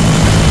on.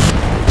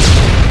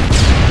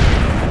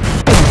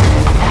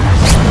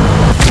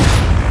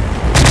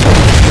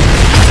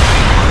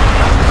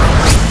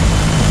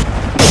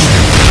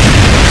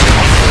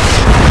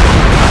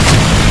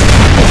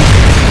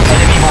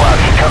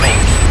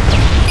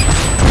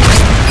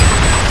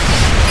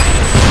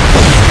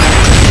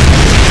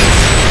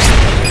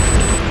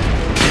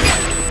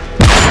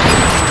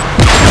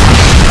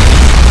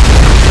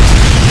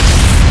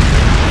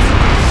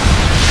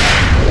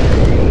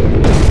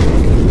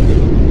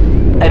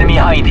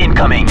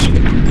 Incoming.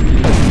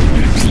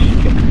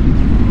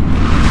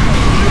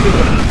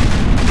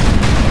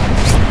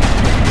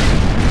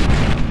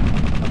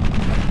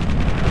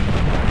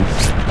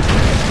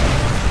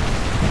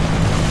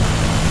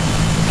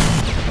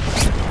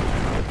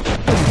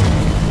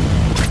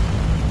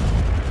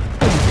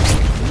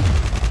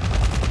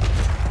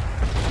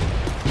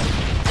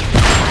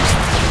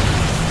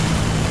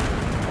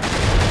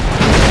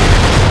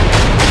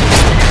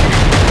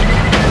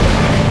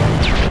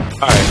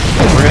 Alright,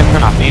 we're gonna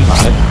turn off main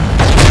mod.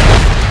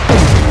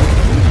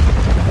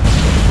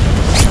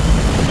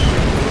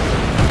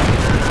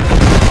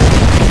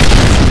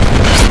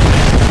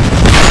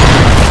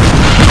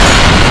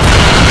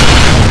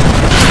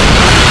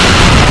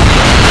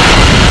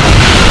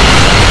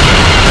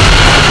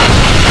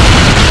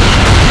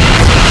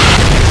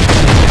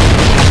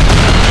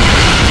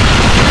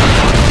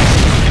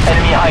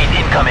 Enemy height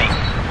incoming.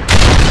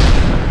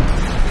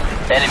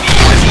 Enemy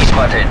UAV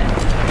spotted.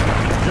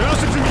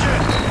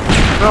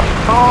 No!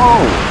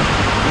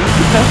 Use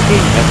the best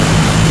game ever.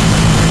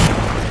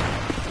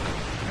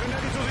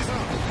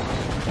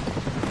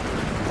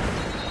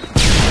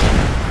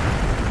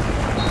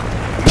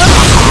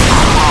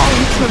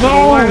 No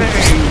way!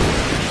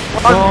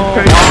 Why'd you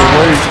take the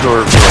way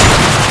short, bro?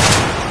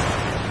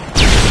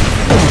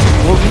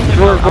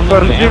 Well, I'm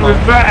gonna give it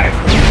back!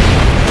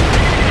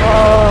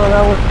 Oh,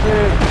 that was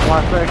sick.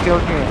 Watch that kill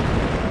cam.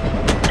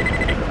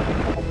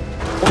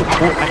 Oh,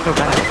 I feel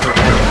bad for her.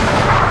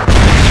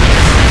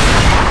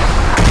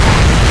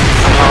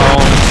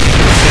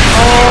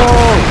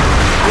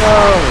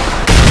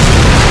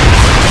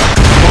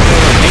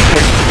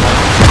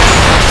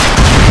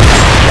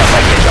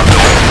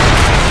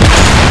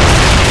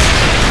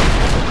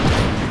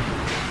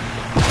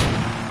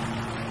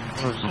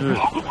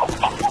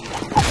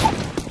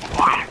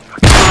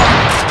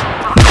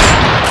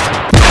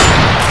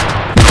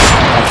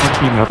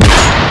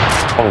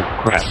 Oh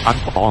crap, I'm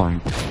falling.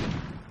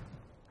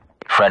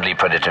 Friendly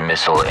Predator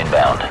missile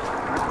inbound.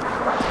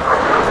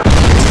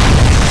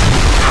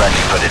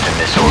 Friendly Predator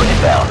missile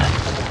inbound.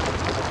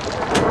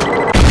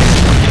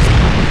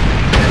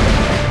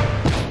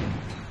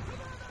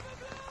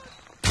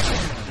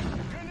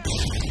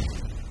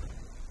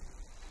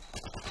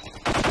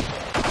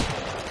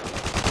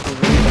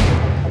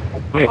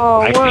 Wait,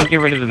 Oh, I what? can't get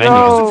rid of the menu.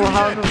 No,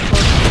 how the fuck?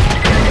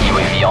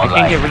 UAV I online.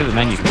 can't get rid of the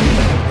menu.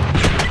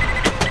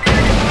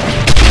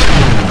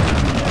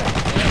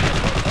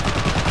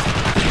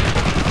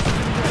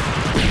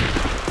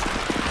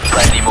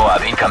 Friendly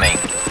Moab incoming.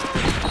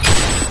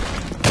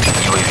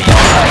 UAV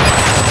online.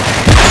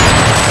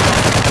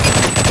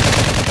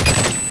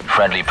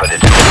 Friendly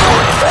Predator missile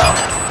inbound.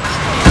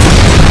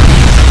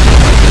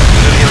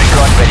 UAV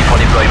recon ready for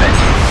deployment.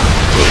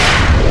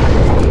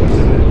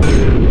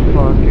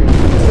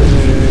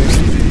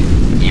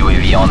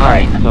 UAV UAV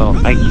Alright, online.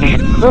 so I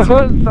can't.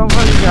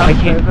 Somebody got I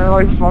can't- it. They're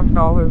like, fuck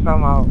all this,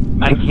 I'm out.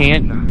 I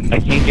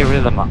can't get rid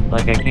of the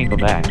like I can't go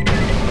back.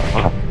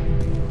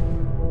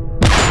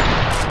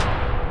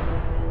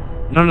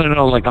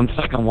 No, like I'm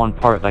stuck in one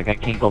part, like I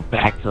can't go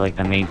back to like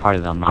the main part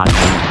of the mod.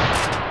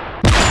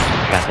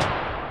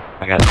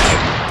 I got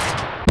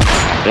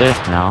this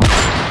now.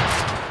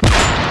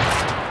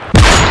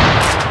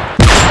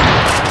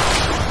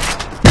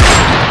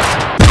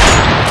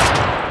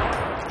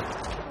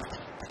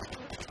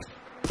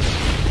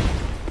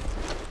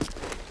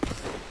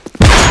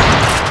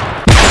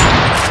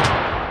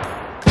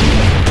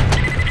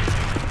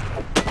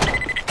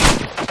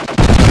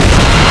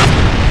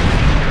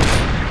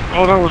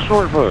 Oh, that was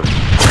short bus.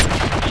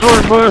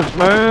 Short bus,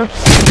 man.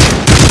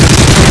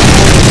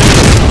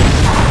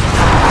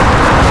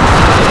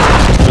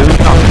 This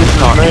is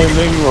not man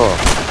Mingle.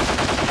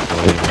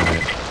 Wait a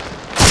minute.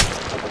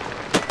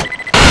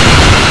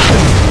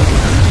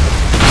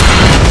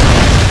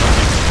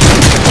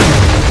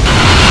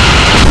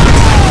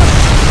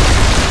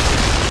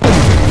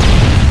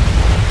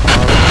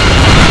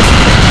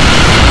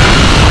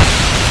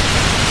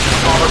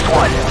 Almost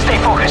one. Stay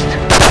focused.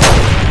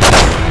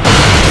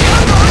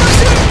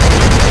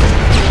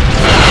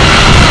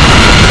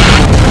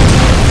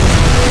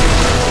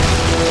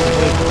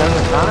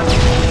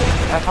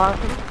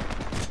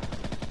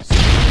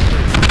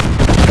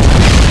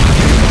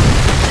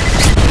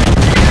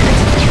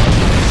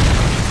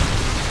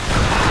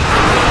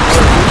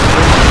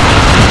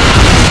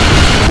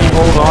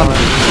 Hold on.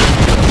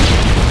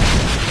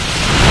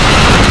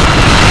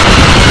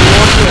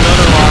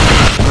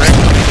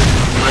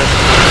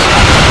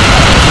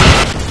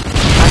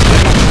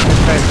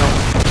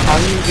 How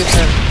do you get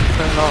that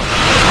turned off?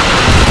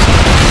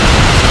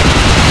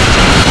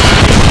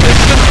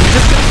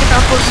 Just gonna get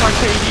that push my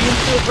KD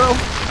into it, bro?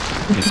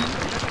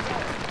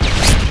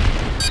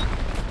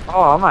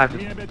 Oh, I might have to...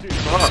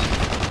 Fuck.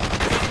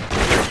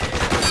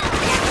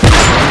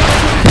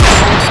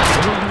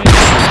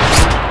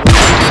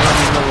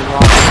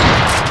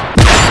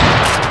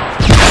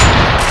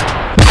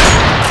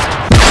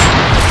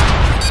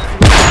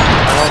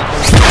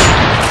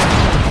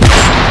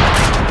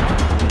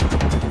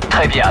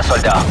 Très bien,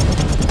 soldat.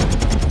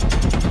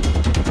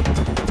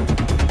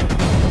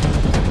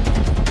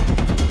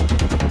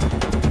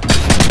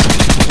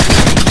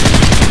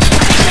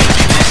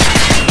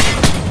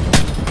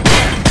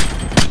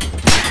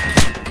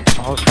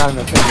 I was trying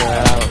to figure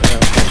that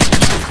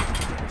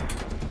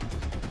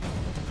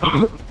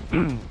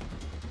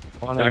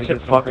out, I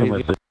kept fucking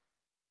with it.